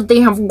because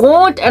they have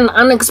got an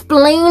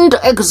unexplained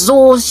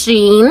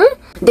exhaustion.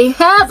 They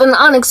have an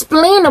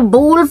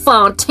unexplainable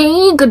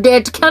fatigue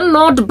that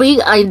cannot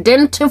be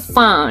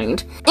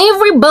identified.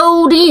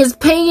 Everybody is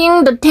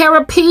paying the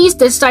therapist,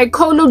 the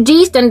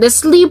psychologist, and the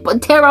sleep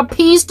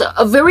therapist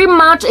a very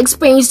much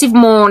expensive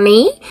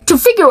money to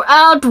figure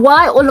out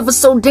why all of a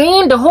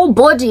sudden the whole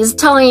body is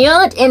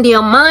tired and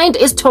their mind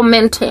is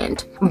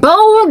tormented.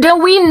 But do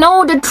we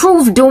know the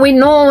truth? Do we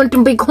not?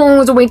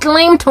 Because we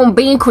claim to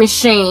be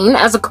Christian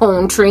as a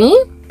country.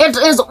 It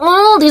is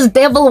all these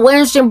devil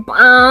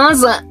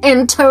worshippers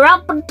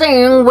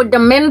interrupting with the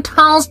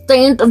mental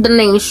state of the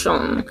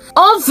nation.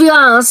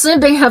 Obviously,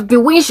 they have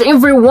bewitched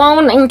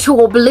everyone into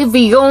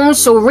oblivion,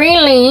 so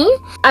really,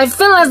 I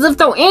feel as if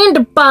though in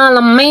the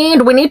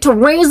Parliament, we need to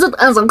raise it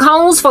as a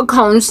cause for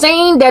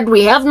concern that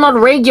we have not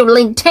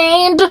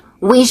regulated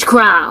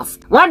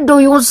witchcraft. What do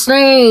you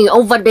say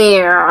over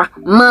there,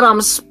 Madam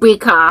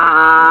Speaker?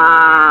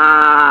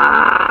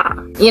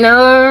 You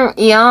know,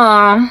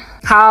 yeah.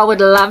 How I would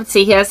love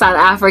to hear South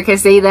Africa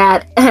say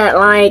that,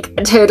 like,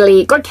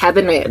 totally good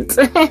cabinet.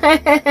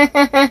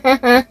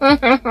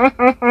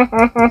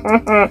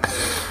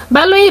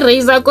 Baloi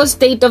Rizako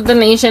State of the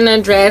Nation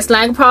address,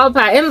 like proper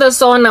in the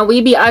sauna,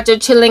 we be out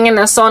chilling in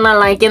the sauna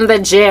like in the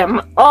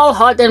gym, all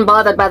hot and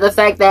bothered by the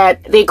fact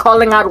that they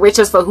calling out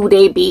witches for who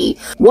they be.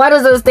 What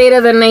is the state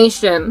of the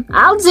nation?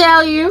 I'll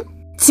tell you.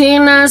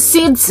 Tina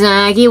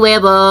sitaki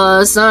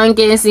webo,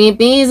 sonke si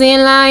busy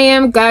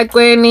liam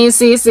kakweni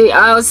sisi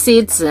au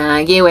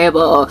sitaki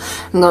webo,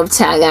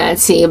 ngoptaga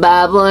ti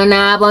babon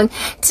abon.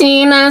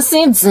 Tina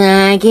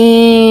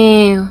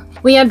sitaki.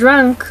 We are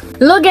drunk.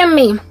 Look at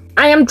me.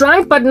 I am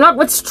drunk, but not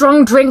with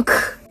strong drink,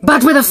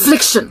 but with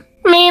affliction.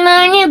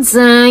 Mina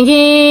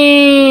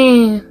ngitsaki.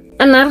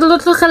 Another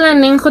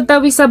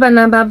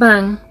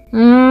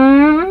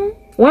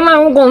when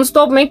are you going to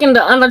stop making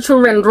the other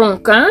children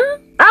drunk, huh?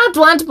 At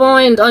what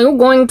point are you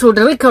going to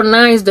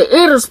recognize the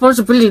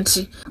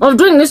irresponsibility of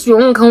doing this in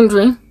your own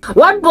country?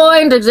 What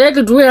point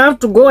exactly do we have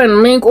to go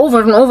and make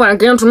over and over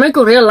again to make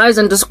you realize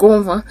and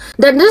discover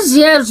that this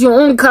here is your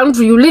own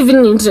country, you live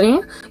in it, eh?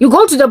 You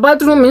go to the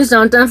bathroom in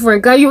South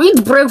Africa, you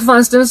eat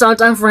breakfast in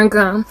South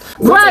Africa.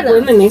 Brother,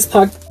 in the next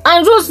part,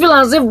 I just feel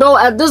as if though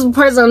at this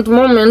present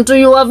moment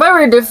you are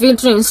very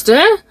defeatist,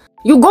 eh?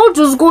 You go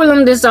to school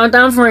in the South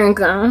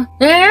Africa,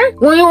 eh?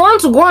 When you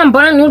want to go and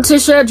buy a new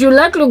t-shirt, you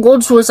likely go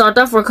to a South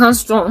African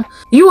store.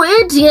 You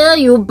eat here,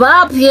 you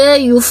burp here,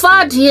 you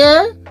fart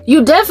here,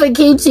 you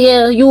defecate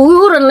here, you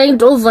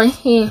urinate over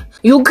here,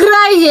 you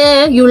cry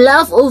here, you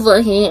laugh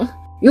over here,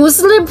 you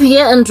sleep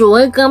here and you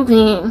wake up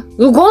here.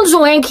 You go to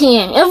work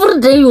here, every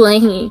day you are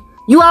here.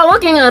 You are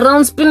walking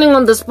around spinning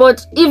on the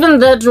spot, even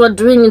that you are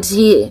doing it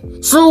here.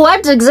 So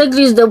what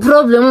exactly is the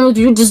problem with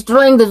you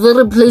destroying the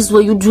very place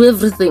where you do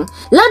everything?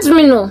 Let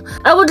me know.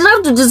 I would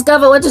love to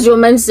discover what is your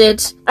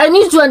mindset. I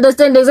need to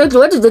understand exactly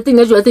what is the thing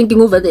that you are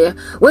thinking over there.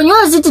 When you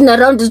are sitting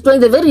around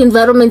destroying the very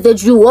environment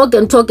that you walk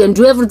and talk and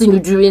do everything you're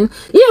doing,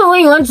 even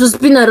when you want to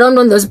spin around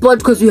on the spot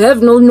because you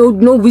have no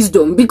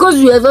wisdom, because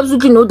you have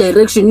absolutely no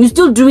direction, you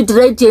still do it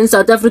right here in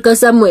South Africa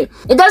somewhere.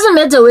 It doesn't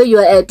matter where you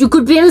are at. You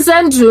could be in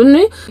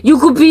Sandton, you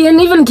could be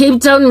in even Cape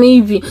Town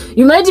maybe.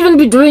 You might even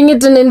be doing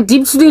it in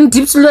deep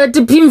slow at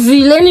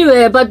Pimville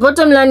anywhere. But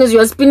bottom line is you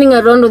are spinning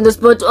around on the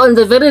spot on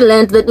the very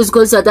land that is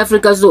called South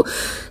Africa. So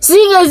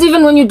see guys,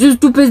 even when you do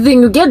stupid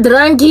thing, you get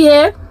drunk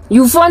here,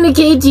 you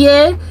fornicate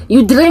here,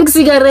 you drink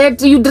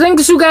cigarette, you drink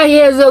sugar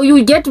here, so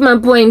you get my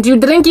point. You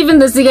drink even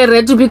the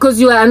cigarette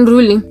because you are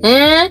unruly.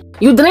 Eh?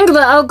 You drink the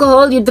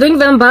alcohol, you drink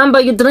the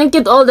mbamba, you drink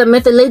it all, the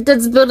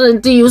methylated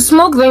spirit, you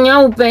smoke the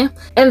nyaupe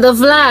and the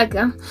flag.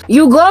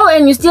 You go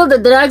and you steal the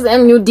drugs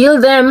and you deal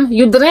them.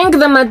 You drink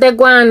the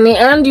matekwane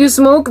and you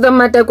smoke the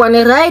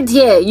matekwane right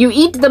here. You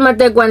eat the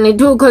matekwane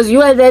too because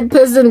you are that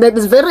person that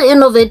is very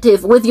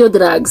innovative with your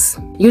drugs.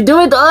 You do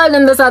it all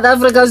in the South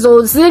Africa,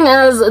 so seeing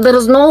as there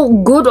is no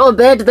good or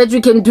bad that you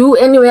can do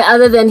anywhere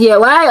other than here,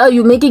 why are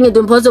you making it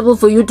impossible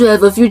for you to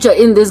have a future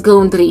in this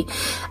country?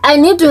 I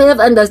need to have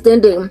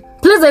understanding.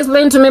 Please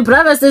explain to me,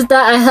 brother, sister.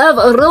 I have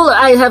a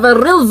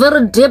real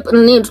very deep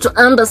need to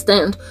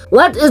understand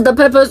what is the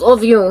purpose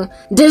of you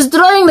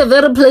destroying the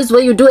very place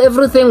where you do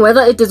everything,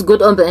 whether it is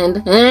good or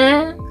bad.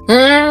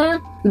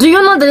 Do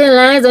you not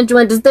realize that you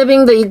are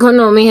disturbing the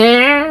economy?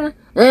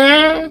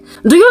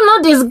 Do you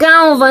not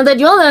discover that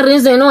you're the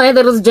reason why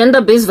there is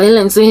gender-based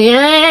violence?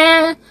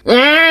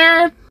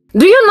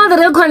 Do you not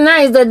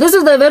recognize that this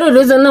is the very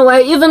reason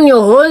why even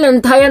your whole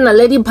entire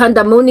Naledi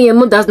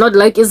pandemonium does not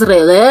like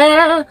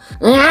Israel?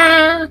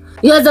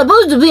 You are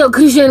supposed to be a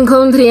Christian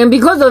country, and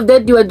because of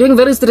that you are doing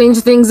very strange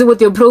things with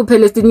your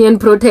pro-Palestinian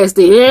protest.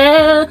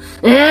 When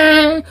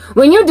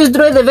you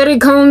destroy the very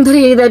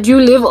country that you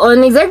live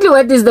on, exactly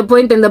what is the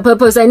point and the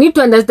purpose? I need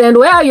to understand.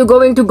 Where are you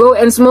going to go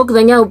and smoke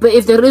the nyaupe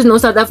if there is no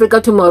South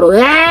Africa tomorrow?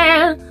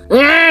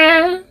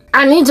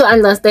 I need to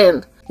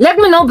understand. Let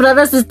me know,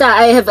 brother, sister.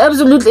 I have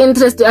absolute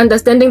interest in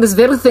understanding this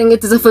very thing.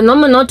 It is a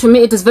phenomenon to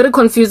me. It is very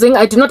confusing.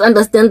 I do not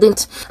understand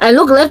it. I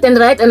look left and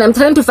right and I'm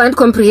trying to find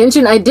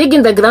comprehension. I dig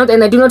in the ground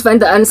and I do not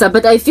find the answer.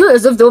 But I feel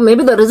as if though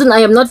maybe the reason I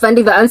am not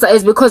finding the answer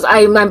is because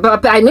I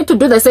need to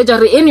do the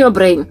surgery in your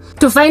brain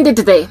to find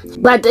it there.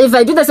 But if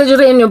I do the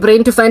surgery in your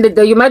brain to find it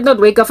there, you might not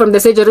wake up from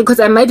the surgery because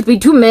I might be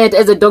too mad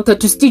as a doctor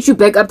to stitch you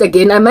back up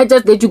again. I might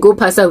just let you go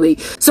pass away.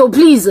 So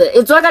please,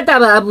 it's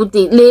wakataba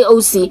abuti le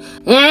OC.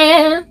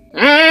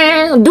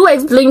 Do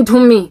explain to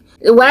me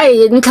why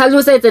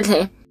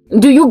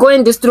do you go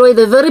and destroy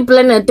the very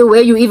planet where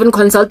you even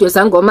consult your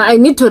sangoma? I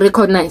need to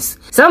recognize.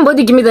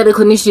 Somebody give me the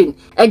recognition.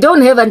 I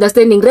don't have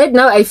understanding. Right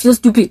now I feel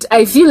stupid.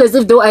 I feel as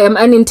if though I am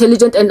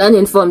unintelligent and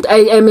uninformed. I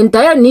am in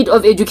dire need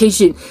of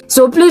education.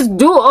 So please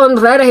do on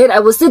right ahead. I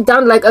will sit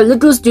down like a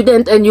little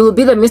student and you will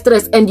be the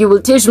mistress and you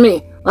will teach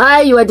me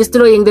why you are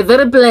destroying the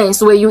very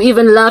place where you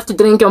even love to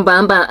drink your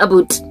bamba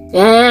about.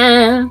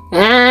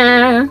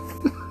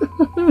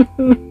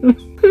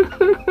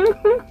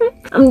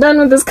 I'm done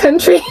with this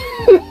country.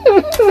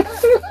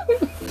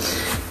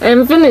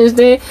 I'm finished.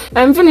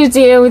 I'm finished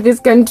here with this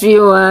country.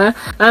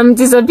 I'm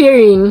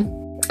disappearing.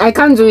 I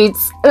can't do it.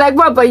 Like,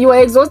 Papa, you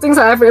are exhausting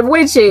South Africa.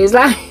 Witches,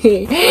 like,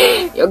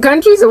 your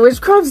country's a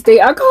witchcraft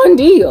state. I can't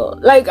deal.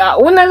 Like,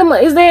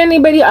 is there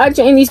anybody out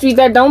here in the streets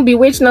that don't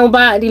bewitch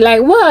nobody?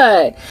 Like,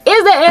 what?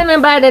 Is there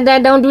anybody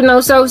that don't do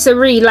no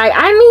sorcery? Like,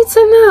 I need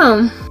to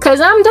know. Cause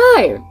I'm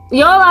tired.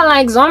 Y'all are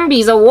like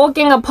zombies, a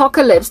walking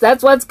apocalypse.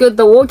 That's what's good.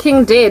 The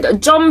Walking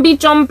Dead. Zombie.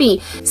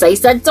 Say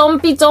that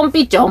zombie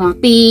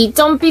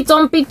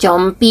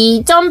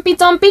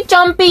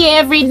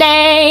every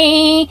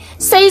day.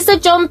 Say the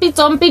zombie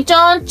John.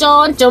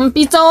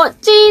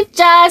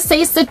 Chicha.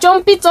 Say the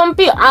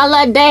zombie all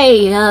a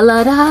day.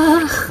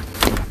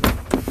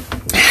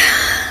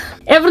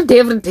 Every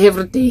day.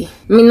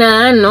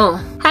 Mina no.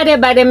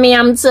 Bade me,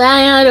 I'm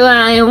tired.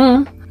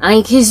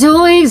 I get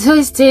so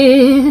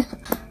exhausted.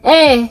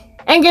 Hey,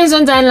 and get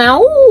some time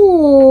now.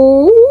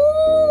 Ooh.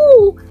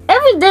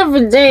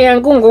 Every day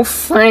I'm gonna go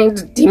find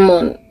the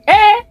demon.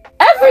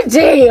 Every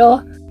day, yo.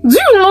 Do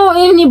you know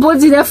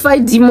anybody that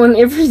fight demon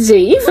every day?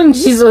 Even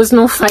Jesus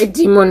no fight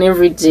demon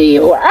every day.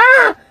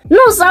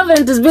 No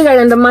servant is bigger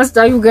than the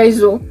master, you guys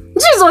know.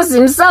 Jesus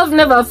himself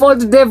never fought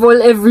the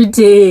devil every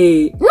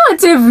day.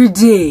 Not every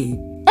day.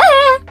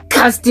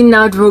 Casting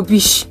out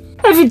rubbish.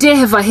 Every day I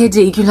have a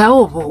headache. You're like,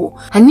 oh,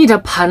 I need a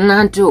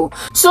Panado.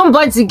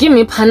 Somebody give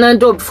me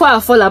Panado before I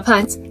fall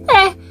apart.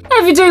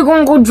 Every day you're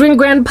gonna go drink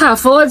grandpa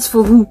for what's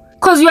for who?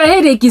 Cause your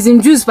headache is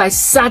induced by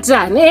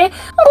Satan, I'm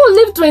gonna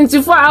live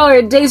 24-hour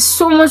a day,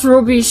 so much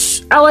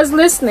rubbish. I was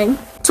listening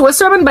to a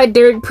sermon by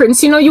Derek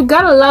Prince. You know, you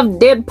gotta love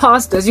dead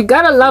pastors. You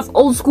gotta love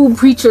old school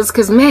preachers,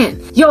 cause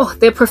man,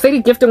 their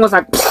prophetic gifting was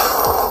like...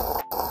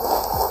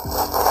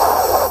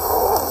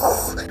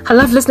 I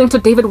love listening to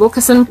David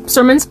Wilkerson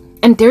sermons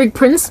and Derek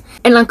Prince.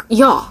 And like,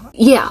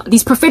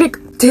 these prophetic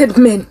dead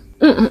men.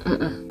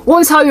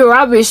 Won't tell you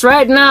rubbish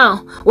right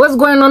now. What's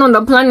going on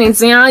the planet?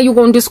 You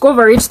gonna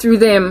discover it through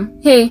them.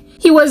 Hey,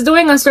 he was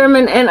doing a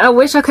sermon, and I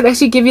wish I could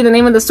actually give you the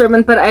name of the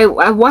sermon, but I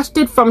watched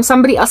it from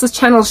somebody else's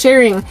channel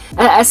sharing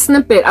a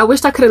snippet. I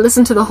wished I could have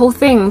listened to the whole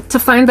thing to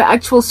find the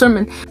actual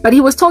sermon. But he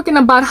was talking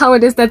about how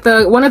it is that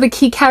one of the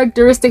key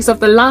characteristics of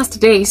the last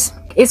days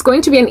is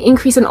going to be an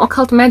increase in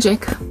occult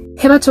magic.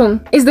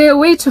 Hebatong, is there a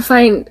way to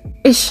find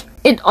it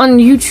on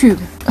YouTube?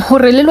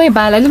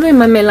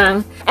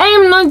 I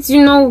am not,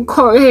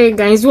 hey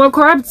guys, you are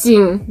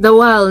corrupting the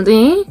world,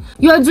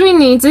 You are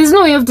doing it. There's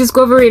no way of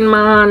discovering,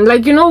 man.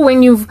 Like,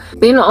 when you've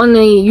been on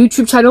a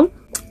YouTube channel,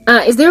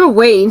 is there a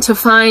way to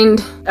find,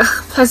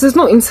 plus there's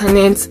no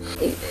internet.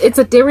 It's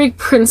a Derek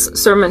Prince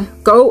sermon.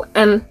 Go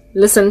and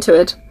listen to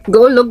it.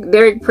 Go look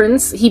Derek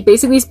Prince. He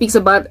basically speaks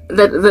about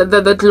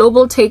the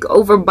global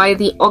takeover by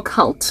the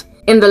occult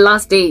in the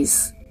last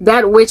days.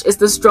 That which is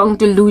the strong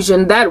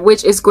delusion, that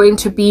which is going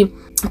to be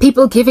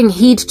people giving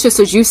heed to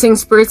seducing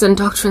spirits and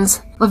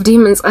doctrines of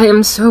demons. I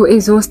am so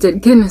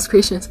exhausted. Goodness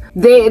gracious.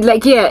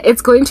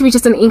 It's going to be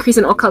just an increase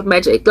in occult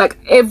magic. Like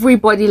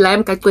everybody,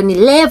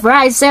 left,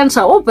 right,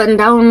 center, up and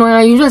down.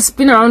 You just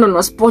spin around on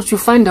a spot, you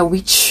find a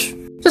witch.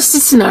 Just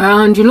sitting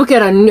around, you look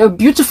at a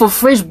beautiful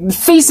fresh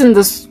face in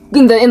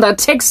the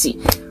taxi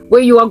where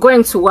you are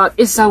going to work.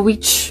 It's a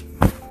witch.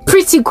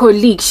 Pretty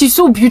colleague, she's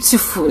so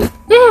beautiful.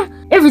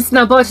 Everything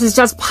about her is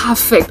just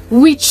perfect.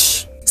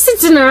 Witch.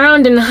 Sitting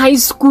around in high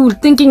school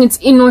thinking it's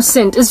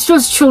innocent. It's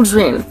just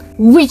children.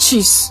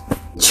 Witches.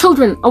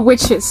 Children are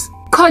witches.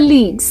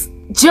 Colleagues.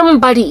 Gym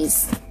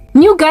buddies.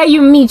 New guy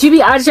you meet, you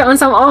be out here on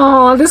some,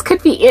 this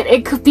could be it.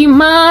 It could be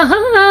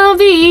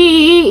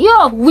Mavi.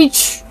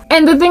 Witch.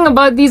 And the thing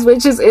about these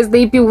witches is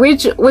they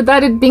bewitch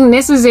without it being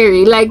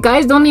necessary. Like,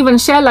 guys don't even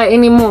share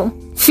anymore.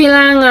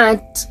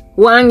 Filangat.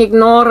 Wang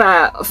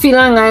ignora,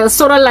 feeling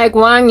sort of like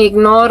Wang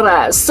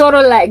ignora, sort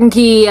of like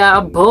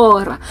Ngia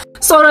Bora,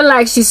 sort of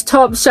like she's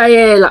top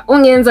Shayela,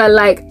 Unyenza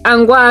like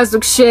Angwazu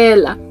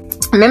Kshela.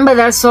 Remember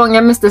that song,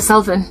 Mr.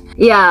 Selvin?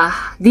 Yeah,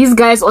 these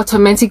guys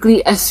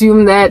automatically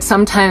assume that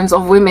sometimes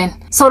of women.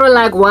 Sort of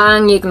like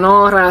Wang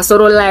ignora,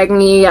 sort of like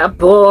Ngia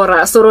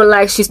Bora, sort of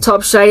like she's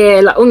top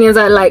Shayela,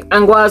 Unyenza like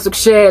Angwazu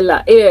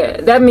Kshela. Yeah,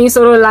 that means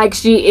sort of like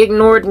she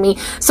ignored me,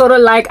 sort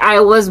of like I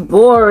was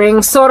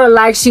boring, sort of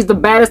like she's the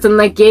baddest in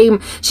the game.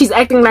 She's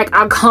acting like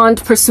I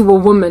can't pursue a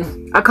woman.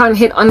 I can't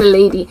hit on a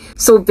lady.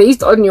 So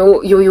based on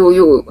your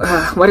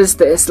what is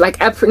this? Like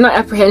not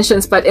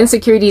apprehensions, but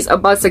insecurities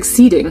about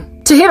succeeding.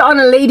 To hit on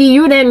a lady,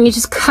 you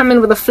just come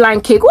in with a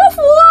flying kick.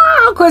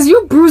 Cause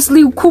you Bruce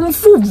Lee Kung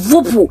Fu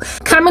Vupu.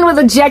 Come in with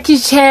a Jackie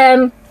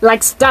Chan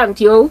like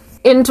stunt,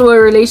 into a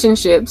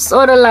relationship.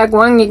 Sort of like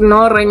Wang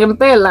ignoring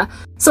impela.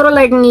 Sort of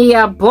like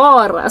Ngia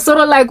Bora. Sort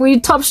of like we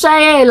top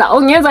Shayela.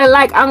 Onyeza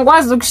like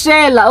Angwazu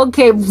Kshela.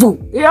 Okay,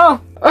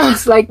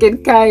 it's like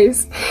it,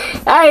 guys.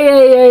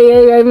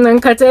 I'm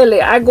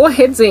Nankatele. I go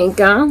ahead,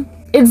 Zinka.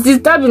 It's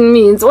disturbing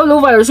me. It's all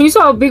over. You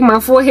saw how big my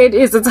forehead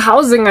is. It's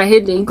housing a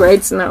headache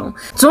right now.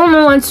 Don't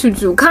know what to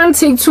do. Can't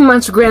take too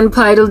much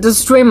grandpa. It'll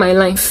destroy my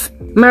life.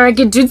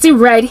 Market duty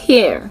right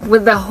here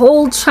with the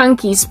whole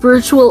chunky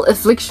spiritual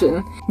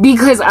affliction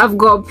because I've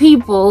got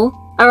people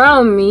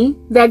around me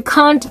that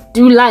can't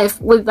do life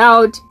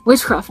without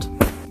witchcraft.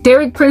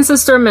 Derek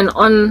Prince's sermon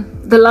on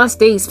the last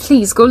days,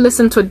 please go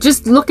listen to it.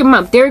 Just look him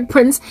up. Derek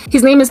Prince.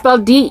 His name is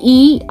spelled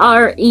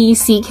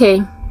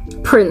D-E-R-E-C-K.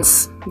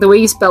 Prince, the way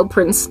you spell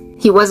Prince.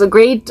 He was a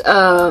great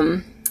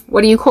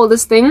what do you call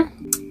this thing,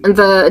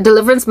 the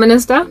deliverance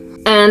minister,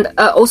 and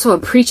also a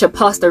preacher,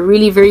 pastor.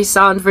 Really very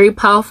sound, very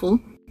powerful.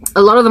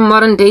 A lot of the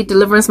modern day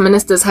deliverance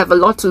ministers have a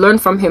lot to learn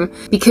from him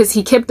because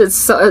he kept it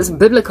as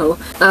biblical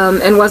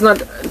and was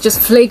not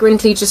just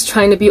flagrantly just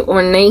trying to be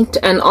ornate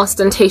and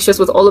ostentatious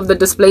with all of the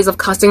displays of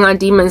casting out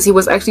demons. He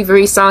was actually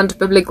very sound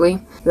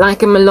biblically.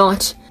 Like him a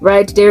lot,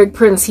 right? Derek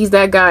Prince, he's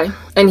that guy.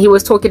 And he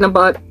was talking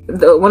about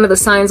one of the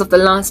signs of the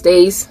last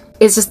days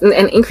it's just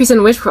an increase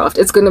in witchcraft.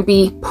 It's gonna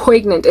be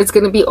poignant. It's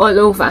gonna be all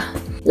over,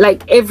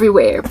 like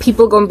everywhere.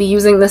 People gonna be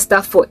using this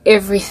stuff for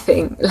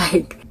everything,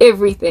 like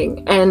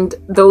everything. And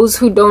those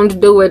who don't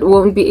do it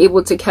won't be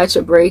able to catch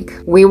a break.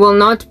 We will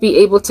not be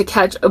able to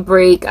catch a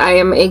break. I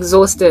am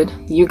exhausted,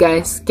 you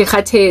guys.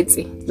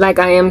 Like,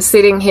 I am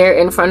sitting here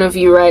in front of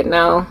you right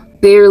now,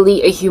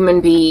 barely a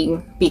human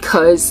being,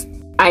 because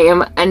I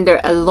am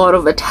under a lot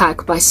of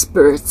attack by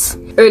spirits.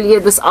 Earlier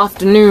this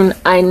afternoon,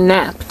 I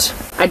napped.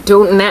 I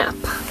don't nap.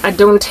 I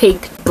don't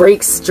take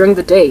breaks during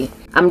the day.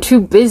 I'm too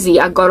busy.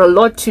 I got a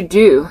lot to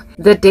do.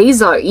 The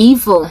days are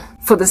evil.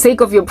 For the sake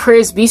of your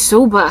prayers, be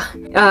sober.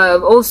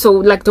 Also,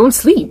 like, don't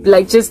sleep.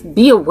 Like, just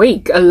be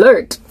awake,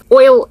 alert.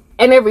 Oil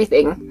and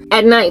everything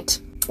at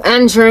night.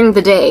 And during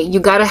the day, you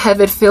gotta have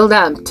it filled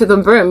up to the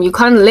brim. You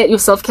can't let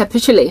yourself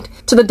capitulate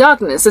to the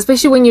darkness,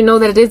 especially when you know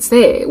that it's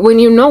there. When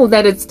you know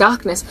that it's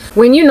darkness.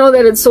 When you know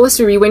that it's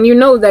sorcery. When you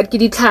know that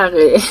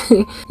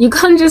kiditare. You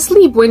can't just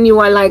sleep when you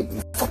are like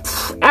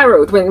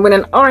arrowed. When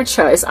an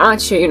archer is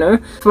archer, you know,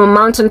 from a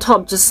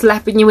mountaintop just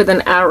slapping you with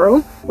an arrow.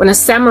 When a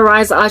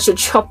samurai's archer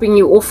chopping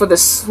you off with a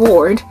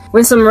sword.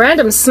 When some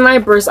random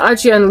sniper's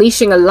archer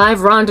unleashing a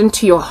live round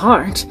into your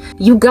heart.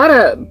 You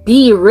gotta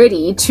be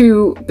ready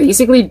to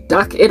basically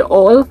duck it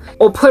all,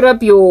 or put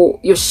up your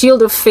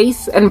shield of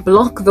faith and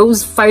block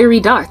those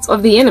fiery darts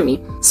of the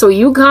enemy. So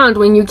you can't,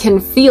 when you can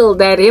feel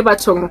that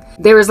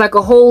there is like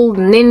a whole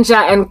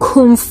ninja and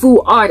kung fu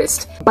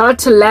artist about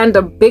to land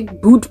a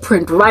big boot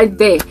print right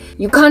there.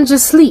 You can't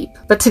just sleep.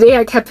 But today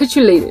I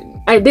capitulated.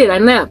 I did. I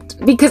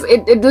napped because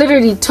it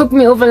literally took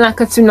me over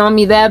like a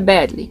tsunami that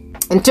badly.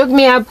 It took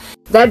me up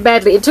that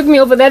badly. It took me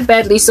over that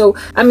badly. So,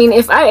 I mean,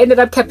 if I ended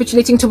up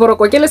capitulating to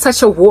Borokogele,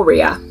 such a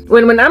warrior.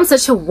 When I'm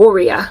such a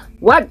warrior,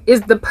 what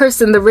is the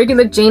person, the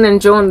regular Jane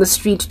and Joe on the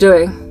street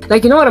doing?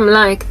 Like, you know what I'm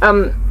like?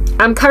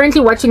 I'm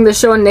currently watching the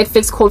show on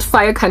Netflix called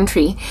Fire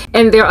Country.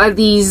 And there are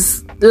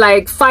these,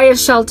 like, fire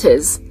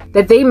shelters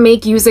that they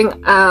make using,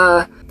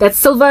 that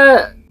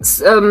silver,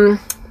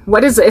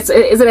 what is it?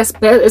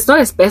 It's not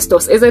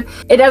asbestos, is it?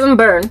 It doesn't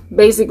burn,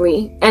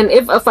 basically. And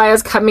if a fire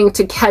is coming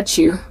to catch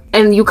you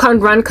and you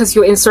can't run because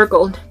you're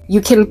encircled,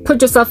 you can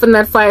put yourself in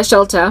that fire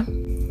shelter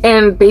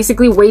and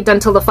basically wait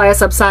until the fire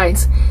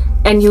subsides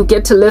and you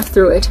get to live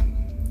through it.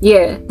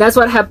 Yeah, that's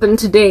what happened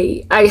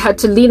today. I had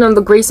to lean on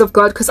the grace of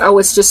God because I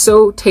was just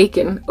so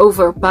taken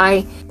over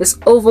by this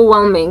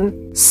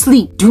overwhelming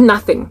sleep, do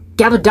nothing,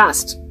 gather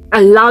dust.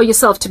 Allow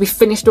yourself to be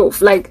finished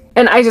off, like,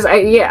 and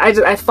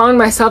I found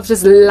myself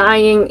just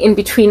lying in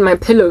between my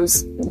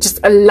pillows, just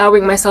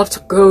allowing myself to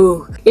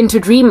go into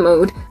dream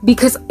mode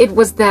because it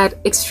was that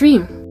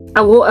extreme.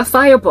 I wore a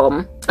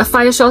firebomb, a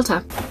fire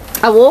shelter.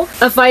 I wore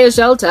a fire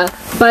shelter,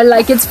 but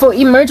like, it's for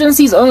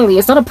emergencies only.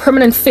 It's not a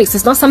permanent fix.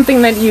 It's not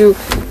something that you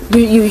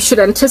should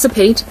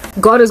anticipate.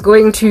 God is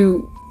going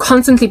to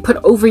constantly put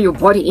over your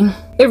body.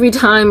 Every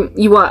time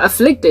you are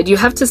afflicted, you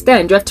have to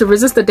stand. You have to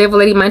resist the devil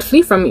that he might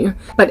flee from you.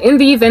 But in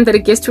the event that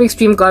it gets too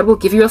extreme, God will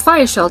give you a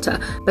fire shelter.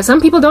 But some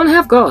people don't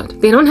have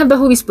God. They don't have the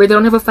Holy Spirit. They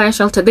don't have a fire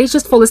shelter. They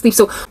just fall asleep.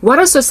 So what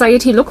does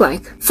society look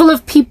like? Full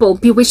of people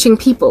bewitching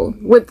people.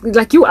 With,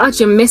 like, you out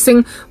here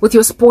messing with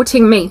your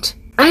sporting mate.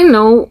 I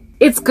know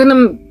it's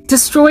gonna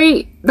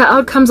destroy the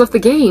outcomes of the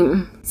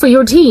game for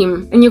your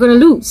team and you're gonna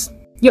lose.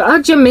 You're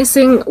out here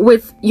messing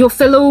with your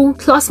fellow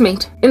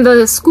classmate in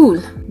the school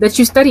that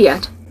you study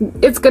at.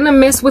 It's gonna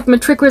mess with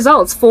matric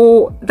results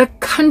for the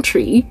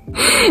country.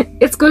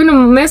 It's going to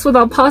mess with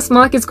our pass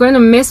mark. It's going to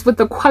mess with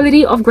the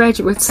quality of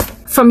graduates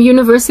from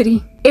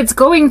university. It's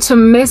going to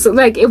mess,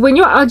 like, when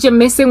you're out here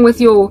messing with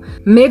your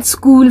med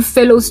school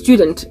fellow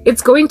student,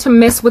 it's going to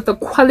mess with the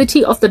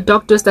quality of the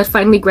doctors that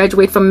finally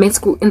graduate from med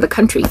school in the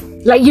country.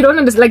 Like, you don't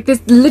understand, like,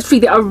 this literally,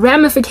 there are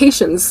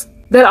ramifications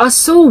that are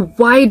so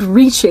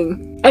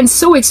wide-reaching and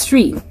so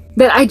extreme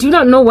that I do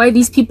not know why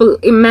these people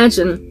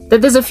imagine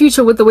that there's a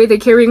future with the way they're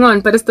carrying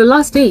on. But it's the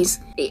last days.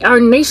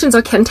 Our nations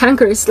are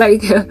cantankerous.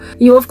 Like,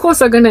 you of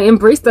course are going to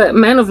embrace the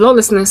man of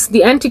lawlessness,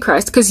 the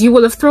Antichrist, because you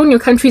will have thrown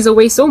your countries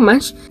away so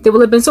much. There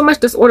will have been so much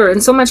disorder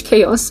and so much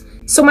chaos,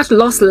 so much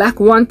loss, lack,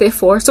 want,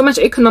 therefore, so much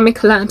economic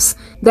collapse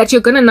that you're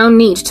going to now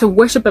need to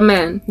worship a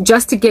man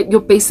just to get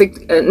your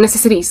basic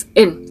necessities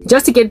in,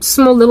 just to get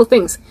small little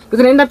things. You're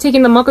going to end up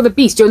taking the mark of the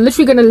beast. You're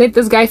literally going to let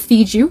this guy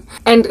feed you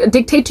and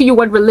dictate to you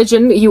what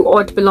religion you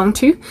ought to belong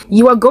to.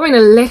 You are going to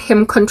let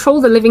him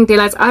control the living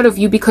daylights out of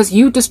you because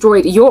you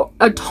destroyed your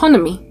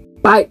autonomy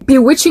by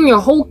bewitching your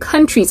whole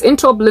countries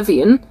into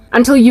oblivion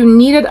until you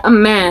needed a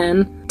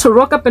man to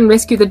rock up and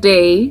rescue the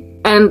day,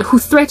 and who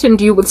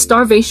threatened you with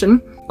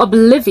starvation,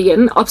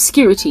 oblivion,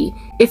 obscurity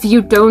if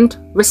you don't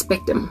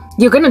respect him.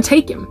 You're gonna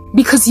take him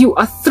because you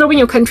are throwing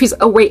your countries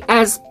away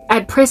as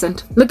at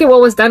present. Look at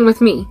what was done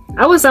with me.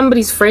 I was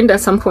somebody's friend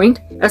at some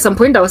point. At some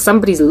point I was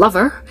somebody's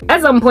lover.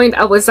 At some point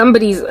I was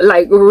somebody's,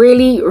 like,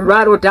 really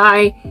ride or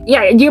die.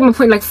 Yeah, you get my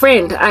point, like,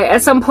 friend.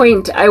 At some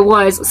point I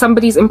was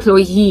somebody's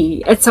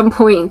employee. At some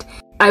point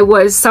I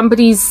was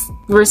somebody's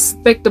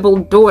respectable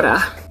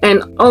daughter.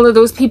 And all of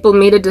those people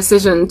made a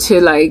decision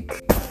to,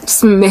 like,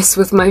 just mess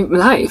with my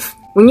life.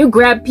 When you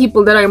grab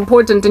people that are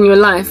important in your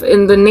life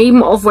in the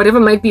name of whatever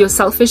might be your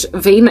selfish,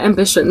 vain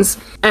ambitions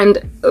and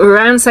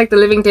ransack the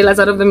living daylights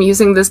out of them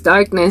using this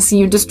darkness,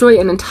 you destroy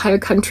an entire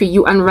country.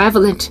 You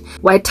unravel it.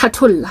 Why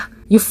tatulla?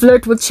 You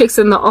flirt with chicks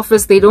in the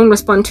office, they don't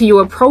respond to you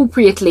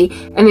appropriately,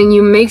 and then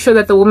you make sure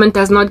that the woman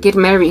does not get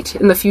married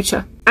in the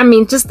future. I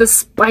mean, just this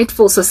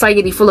spiteful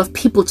society full of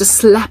people just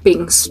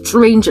slapping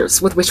strangers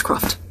with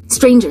witchcraft.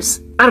 Strangers,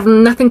 out of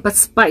nothing but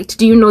spite.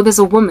 Do you know there's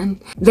a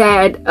woman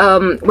that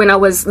when I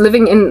was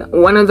living in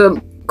one of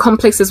the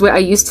complexes where I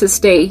used to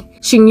stay,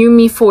 she knew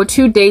me for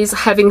 2 days,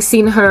 having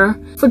seen her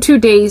for 2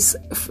 days,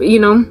 you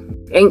know,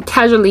 and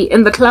casually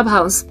in the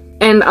clubhouse.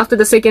 And after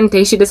the second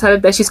day, she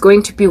decided that she's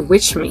going to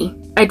bewitch me.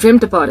 I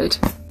dreamt about it.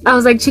 I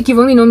was like, chick, you've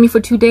only known me for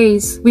 2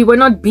 days. We were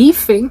not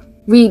beefing.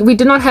 We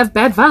did not have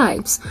bad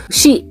vibes.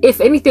 She,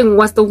 if anything,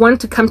 was the one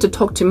to come to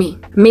talk to me.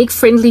 Make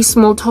friendly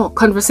small talk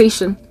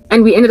conversation.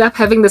 And we ended up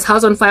having this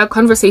house on fire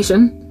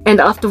conversation. And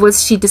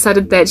afterwards, she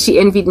decided that she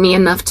envied me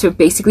enough to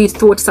basically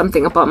thought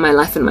something about my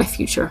life and my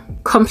future.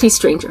 Complete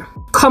stranger.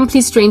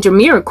 Complete stranger.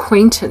 Mere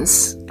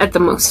acquaintance at the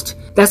most.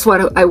 That's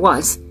what I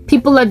was.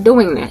 People are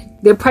doing that.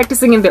 They're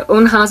practicing in their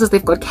own houses.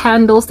 They've got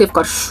candles. They've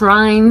got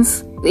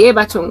shrines. They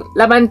cut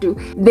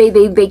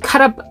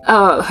up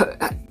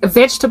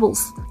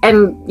vegetables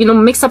and, you know,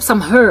 mix up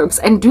some herbs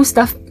and do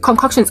stuff,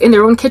 concoctions in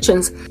their own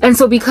kitchens. And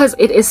so because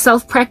it is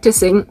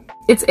self-practicing,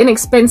 it's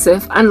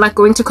inexpensive, unlike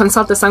going to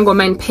consult a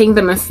sangoma and paying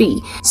them a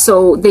fee.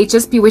 So they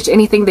just bewitch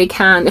anything they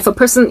can. If a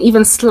person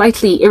even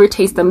slightly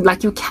irritates them,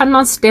 like, you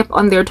cannot step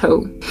on their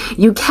toe.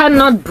 You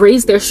cannot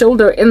brace their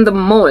shoulder in the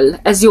mall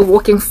as you're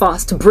walking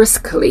fast,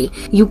 briskly.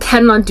 You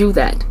cannot do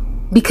that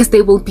because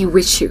they will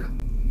bewitch you.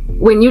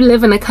 When you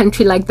live in a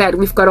country like that,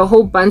 we've got a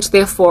whole bunch,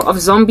 therefore, of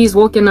zombies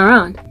walking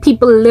around.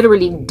 People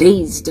literally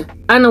dazed,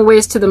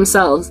 unawares to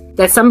themselves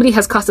that somebody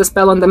has cast a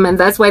spell on them, and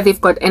that's why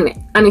they've got an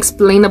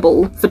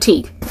unexplainable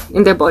fatigue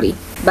in their body.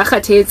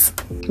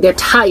 They're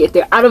tired,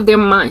 they're out of their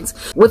minds.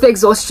 With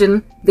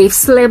exhaustion, they've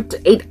slept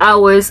 8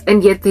 hours,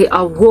 and yet they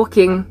are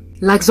walking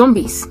like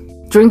zombies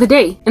during the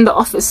day in the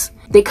office.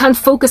 They can't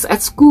focus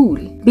at school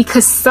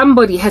because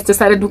somebody has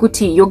decided,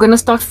 Nukuti, you're going to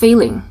start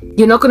failing.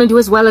 You're not going to do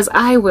as well as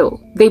I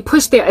will. They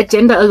push their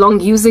agenda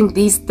along using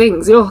these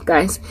things. Yo,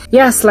 guys.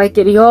 Yes, like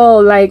it,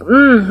 y'all. Like,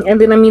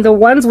 And then, I mean, the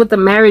ones with the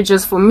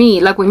marriages for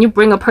me, like when you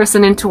bring a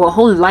person into a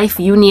whole life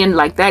union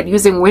like that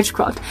using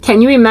witchcraft,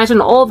 can you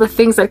imagine all the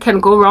things that can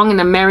go wrong in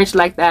a marriage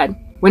like that?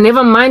 We're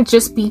never mind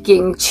just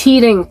speaking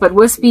cheating, but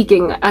we're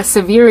speaking a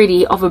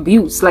severity of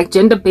abuse, like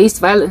gender-based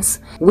violence.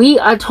 We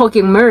are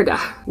talking murder.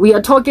 We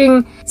are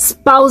talking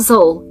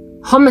spousal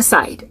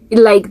homicide,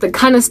 like the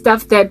kind of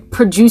stuff that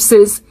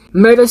produces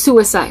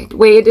murder-suicide,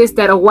 where it is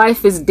that a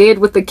wife is dead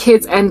with the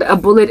kids and a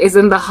bullet is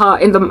in the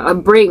heart, in the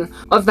brain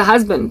of the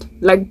husband,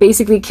 like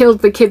basically killed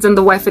the kids and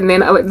the wife. And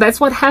then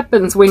that's what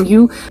happens when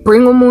you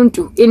bring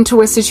umuntu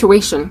into a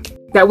situation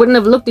that wouldn't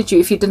have looked at you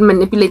if you didn't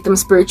manipulate them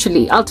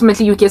spiritually.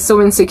 Ultimately, you get so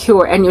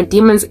insecure and your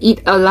demons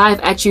eat alive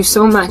at you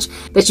so much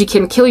that you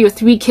can kill your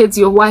 3 kids,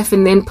 your wife,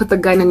 and then put the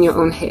gun in your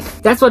own head.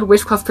 That's what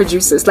witchcraft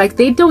produces. Like,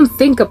 they don't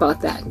think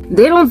about that.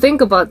 They don't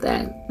think about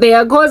that. They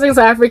are causing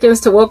South Africans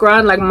to walk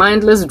around like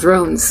mindless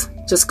drones,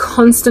 just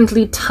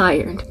constantly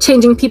tired,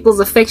 changing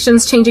people's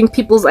affections, changing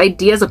people's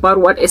ideas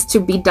about what is to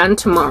be done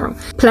tomorrow,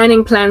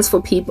 planning plans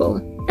for people.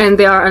 And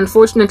there are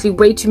unfortunately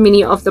way too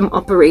many of them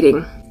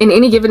operating in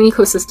any given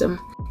ecosystem.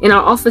 In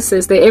our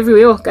offices, they're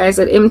everywhere. Guys,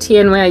 at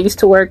MTN where I used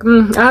to work,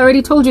 I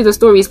already told you the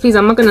stories. Please,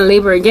 I'm not going to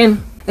labor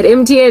again. At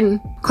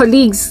MTN,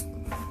 colleagues.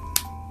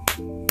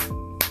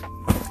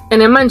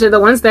 And Emanja,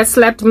 the ones that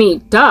slapped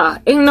me,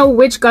 ain't no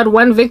witch got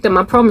one victim,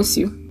 I promise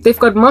you. They've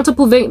got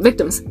multiple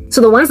victims. So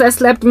the ones that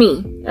slapped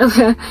me,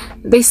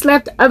 they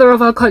slapped other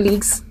of our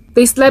colleagues.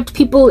 They slapped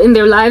people in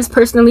their lives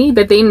personally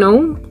that they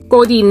know,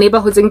 Kodi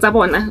neighborhoods,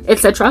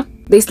 etc.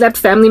 They slapped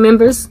family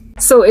members.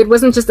 So it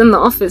wasn't just in the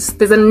office.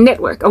 There's a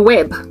network, a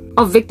web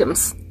of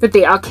victims that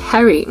they are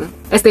carrying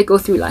as they go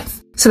through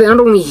life. So they're not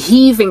only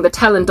heaving the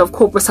talent of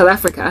corporate South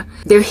Africa,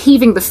 they're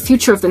heaving the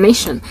future of the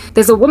nation.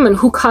 There's a woman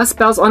who cast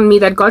spells on me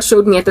that God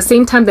showed me at the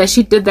same time that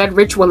she did that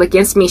ritual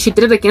against me. She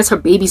did it against her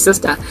baby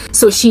sister.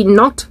 So she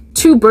knocked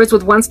 2 birds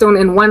with one stone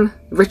in one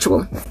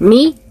ritual.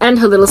 Me and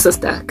her little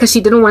sister. Because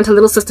she didn't want her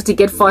little sister to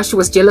get far. She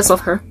was jealous of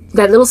her.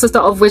 That little sister,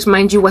 of which,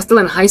 mind you, was still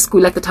in high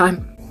school at the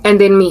time. And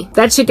then me.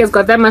 That chick has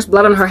got that much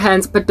blood on her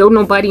hands, but don't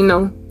nobody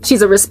know.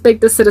 She's a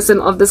respected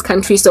citizen of this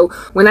country. So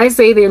when I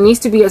say there needs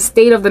to be a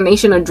State of the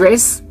Nation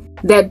address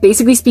that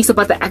basically speaks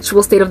about the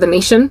actual state of the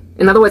nation,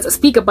 in other words,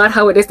 speak about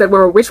how it is that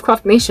we're a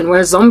witchcraft nation, we're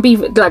a zombie,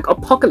 like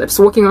apocalypse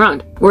walking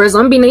around. We're a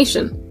zombie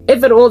nation.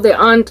 If at all there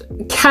aren't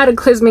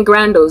cataclysmic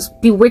randos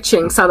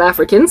bewitching South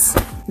Africans,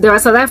 there are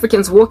South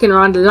Africans walking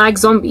around like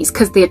zombies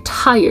because they're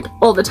tired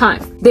all the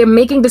time. They're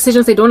making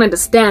decisions they don't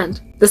understand.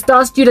 The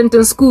star student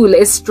in school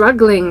is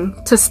struggling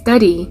to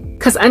study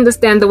because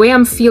understand the way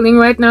I'm feeling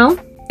right now.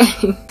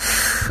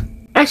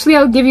 Actually,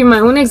 I'll give you my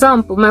own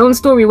example, my own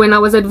story when I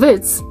was at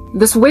Wits.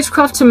 This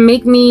witchcraft to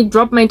make me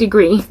drop my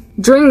degree.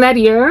 During that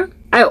year,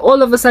 I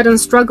all of a sudden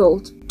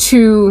struggled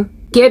to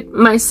get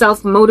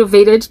myself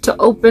motivated to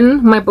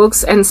open my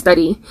books and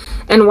study.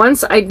 And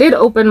once I did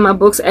open my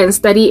books and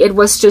study, it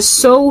was just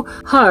so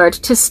hard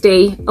to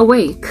stay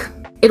awake.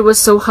 It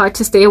was so hard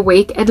to stay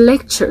awake at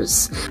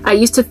lectures. I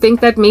used to think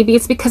that maybe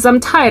it's because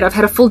I'm tired. I've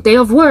had a full day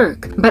of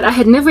work. But I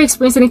had never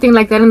experienced anything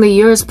like that in the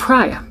years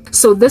prior.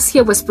 So this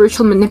here was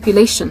spiritual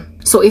manipulation.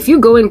 So if you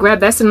go and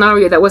grab that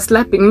scenario that was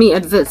slapping me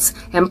at Wits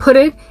and put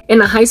it in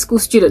a high school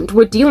student,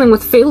 we're dealing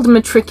with failed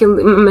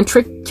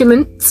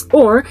matriculants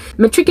or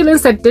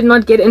matriculants that did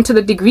not get into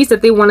the degrees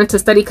that they wanted to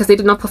study because they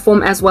did not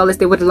perform as well as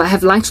they would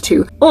have liked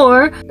to,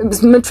 or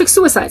matric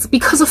suicides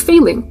because of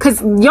failing, because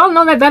y'all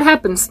know that that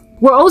happens.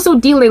 We're also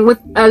dealing with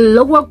a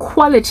lower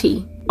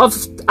quality of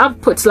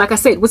outputs, like I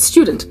said, with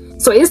student.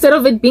 So instead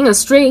of it being a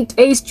straight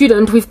A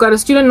student, we've got a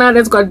student now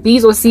that's got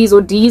B's or C's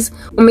or D's,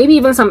 or maybe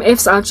even some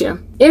F's out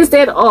here.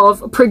 Instead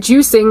of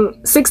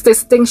producing 6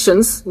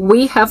 distinctions,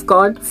 we have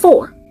got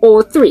 4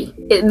 or 3.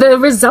 The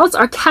results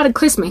are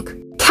cataclysmic.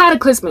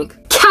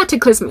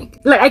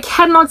 Like, I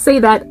cannot say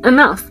that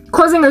enough.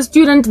 Causing a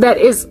student that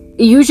is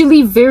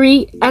usually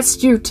very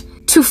astute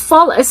to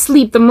fall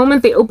asleep the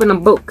moment they open a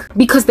book,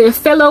 because their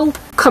fellow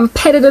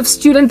competitive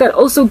student that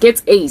also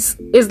gets A's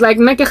is like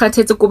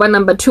Nakekhatete Kuba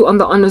number 2 on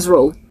the honors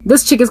roll.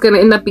 This chick is going to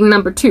end up being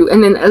number 2,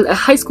 and then a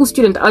high school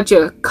student out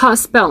here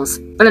cast spells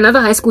on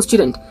another high school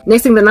student.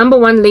 Next thing, the number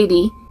 1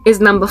 lady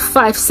is number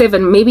 5,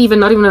 7, maybe even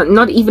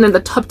not even in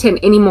the top 10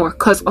 anymore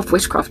because of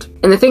witchcraft.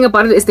 And the thing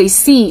about it is they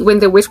see when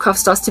their witchcraft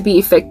starts to be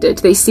affected.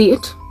 They see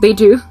it, they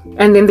do,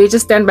 and then they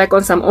just stand back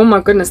on some, oh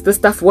my goodness, this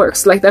stuff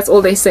works. Like, that's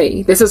all they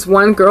say. This is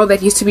one girl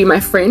that used to be my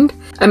friend.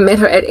 I met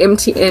her at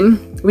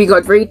MTN. We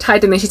got very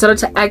tight, and then she started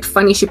to act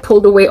funny. She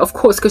pulled away, of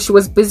course, because she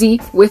was busy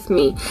with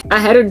me. I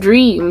had a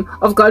dream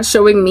of God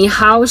showing me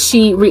how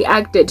she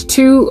reacted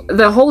to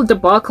the whole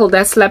debacle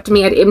that slapped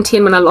me at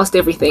MTN when I lost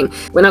everything.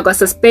 When I got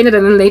suspended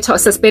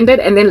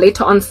and then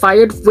later on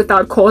fired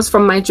without cause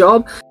from my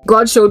job.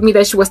 God showed me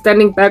that she was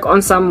standing back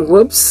on some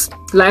whoops.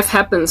 Life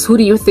happens. Who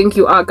do you think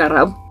you are,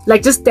 Karabo?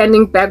 Like, just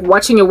standing back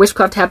watching your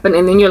witchcraft happen,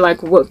 and then you're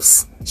like,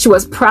 whoops. She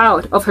was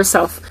proud of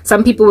herself.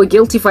 Some people were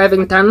guilty for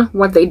having done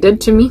what they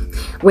did to me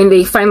when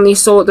they finally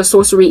saw the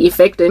sorcery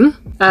effecting,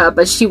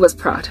 but she was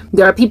proud.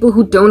 There are people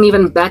who don't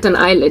even bat an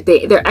eyelid.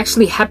 They're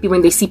actually happy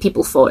when they see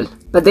people fall.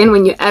 But then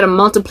when you add a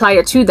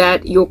multiplier to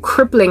that, you're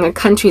crippling a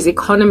country's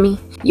economy.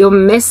 You're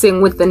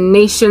messing with the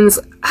nation's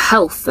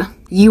health.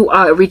 You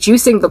are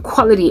reducing the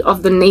quality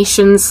of the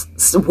nation's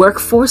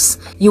workforce.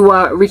 You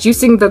are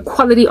reducing the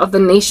quality of the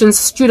nation's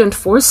student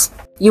force.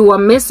 You are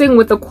messing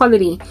with the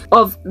quality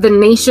of the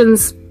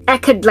nation's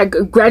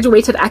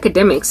graduated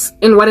academics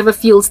in whatever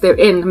fields they're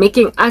in,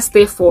 making us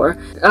therefore,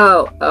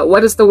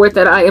 what is the word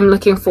that I am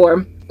looking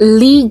for?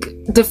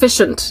 League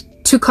deficient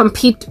to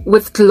compete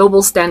with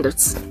global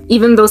standards.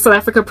 Even though South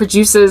Africa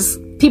produces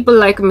people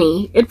like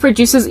me, it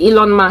produces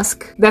Elon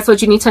Musk. That's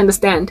what you need to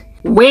understand.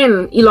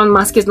 When Elon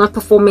Musk is not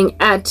performing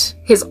at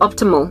his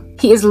optimal,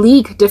 he is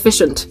league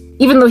deficient.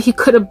 Even though he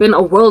could have been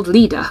a world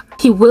leader,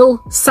 he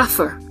will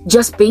suffer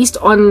just based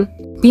on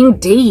being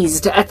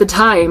dazed at the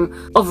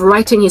time of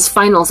writing his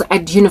finals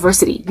at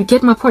university. You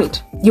get my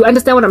point? You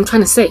understand what I'm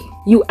trying to say?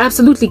 You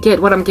absolutely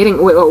get what I'm trying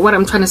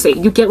to say.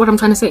 You get what I'm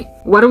trying to say.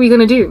 What are we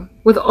gonna do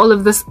with all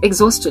of this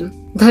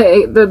exhaustion?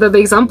 The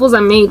examples I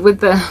made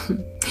with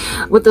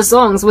the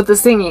songs, with the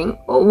singing,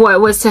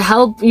 was to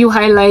help you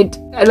highlight,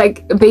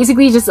 like,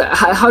 basically just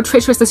how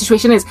treacherous the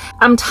situation is.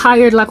 I'm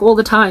tired, like, all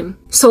the time.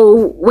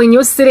 So when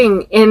you're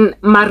sitting in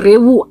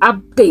Mareu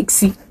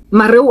Taxi,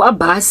 Mareu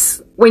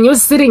Bus, when you're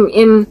sitting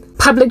in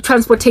public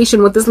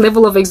transportation with this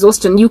level of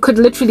exhaustion, you could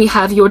literally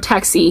have your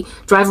taxi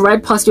drive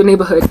right past your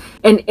neighborhood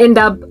and end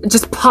up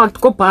just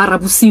parked go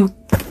Barabusiu,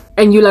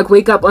 and you like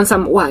wake up on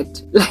some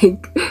what?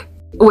 Like,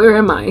 where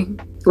am I?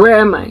 Where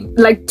am I?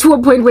 Like, to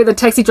a point where the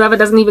taxi driver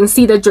doesn't even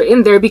see that you're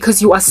in there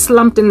because you are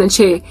slumped in the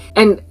chair,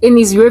 and in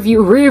his rear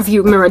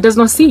view mirror does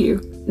not see you.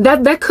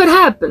 That could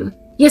happen.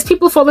 Yes,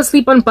 people fall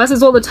asleep on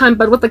buses all the time,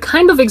 but with the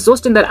kind of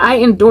exhaustion that I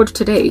endured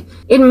today,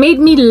 it made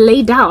me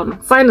lay down.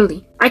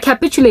 Finally, I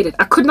capitulated.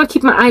 I could not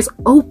keep my eyes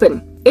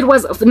open. It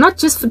was not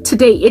just for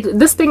today.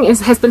 This thing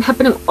has been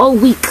happening all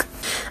week.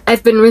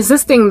 I've been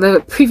resisting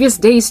the previous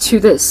days to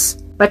this,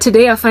 but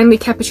today I finally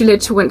capitulated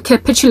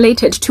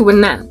to a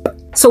nap.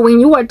 So when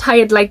you are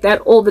tired like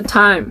that all the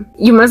time,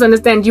 you must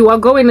understand you are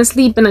going to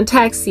sleep in a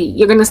taxi.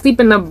 You're going to sleep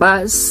in a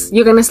bus.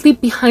 You're going to sleep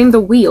behind the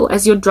wheel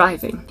as you're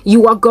driving.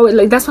 You are going,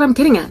 like, that's what I'm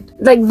getting at.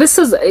 Like, this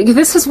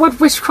is what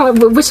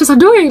witches are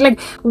doing. Like,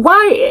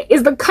 why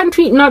is the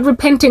country not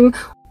repenting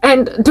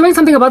and doing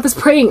something about this,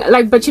 praying?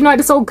 Like, but you know,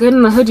 it's all good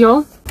in the hood,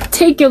 y'all.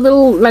 Take your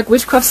little, like,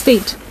 witchcraft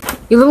state,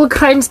 your little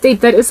crime state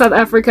that is South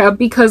Africa,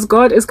 because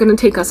God is going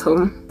to take us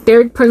home.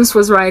 Derek Prince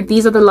was right.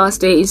 These are the last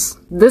days.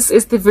 This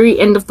is the very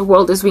end of the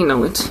world as we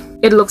know it.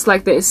 It looks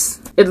like this.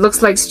 It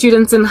looks like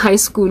students in high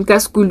school,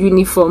 school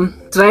uniform,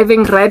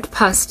 driving right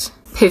past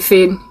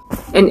Hefin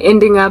and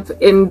ending up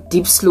in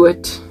Deep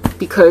Sluit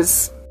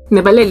because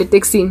nebalele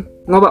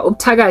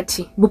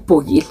taxi.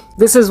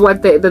 This is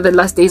what the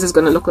last days is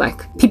going to look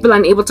like. People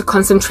unable to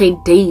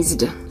concentrate,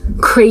 dazed,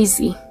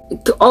 crazy.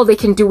 all they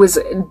can do is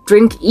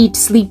drink, eat,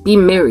 sleep, be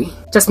merry.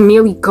 Just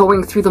merely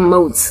going through the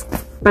modes,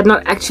 but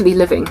not actually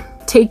living.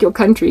 Take your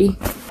country.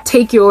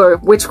 Take your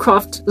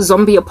witchcraft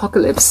zombie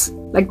apocalypse.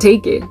 Like,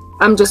 take it.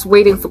 I'm just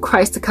waiting for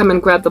Christ to come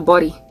and grab the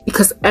body.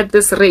 Because at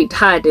this rate,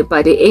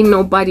 buddy, ain't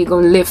nobody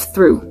gonna live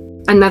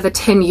through another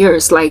 10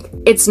 years. Like,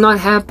 it's not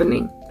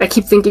happening. I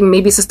keep thinking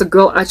maybe sister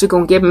girl actually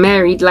gonna get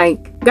married.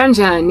 Like,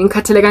 ganjan in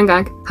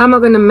Katelegangag. How am I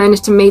gonna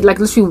manage to make, like,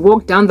 literally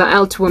walk down the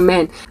aisle to a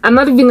man? I'm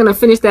not even gonna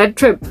finish that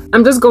trip.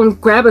 I'm just gonna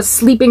grab a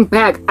sleeping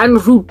bag en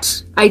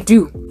route. I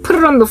do. Put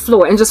it on the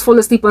floor and just fall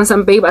asleep on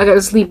some babe. I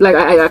gotta sleep. Like,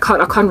 I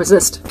can't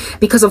resist.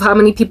 Because of how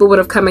many people would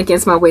have come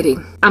against my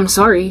wedding. I'm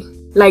sorry.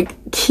 Like,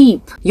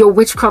 keep your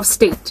witchcraft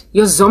state,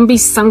 your zombie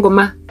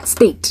Sangoma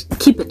state.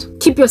 Keep it.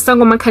 Keep your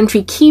Sangoma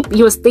country. Keep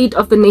your State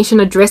of the Nation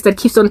address that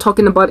keeps on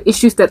talking about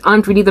issues that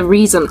aren't really the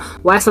reason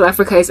why South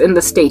Africa is in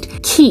the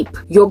state. Keep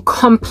your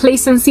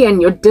complacency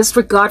and your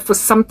disregard for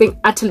something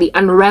utterly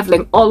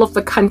unraveling all of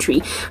the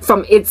country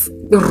from its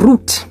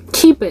root.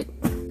 Keep it.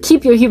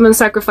 Keep your human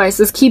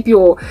sacrifices, keep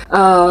your,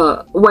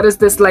 what is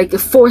this, like,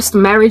 forced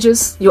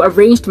marriages, your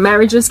arranged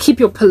marriages, keep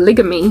your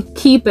polygamy,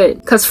 keep it.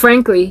 Because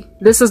frankly,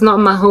 this is not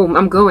my home.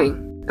 I'm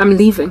going. I'm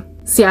leaving.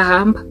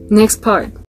 Siaham. Next part.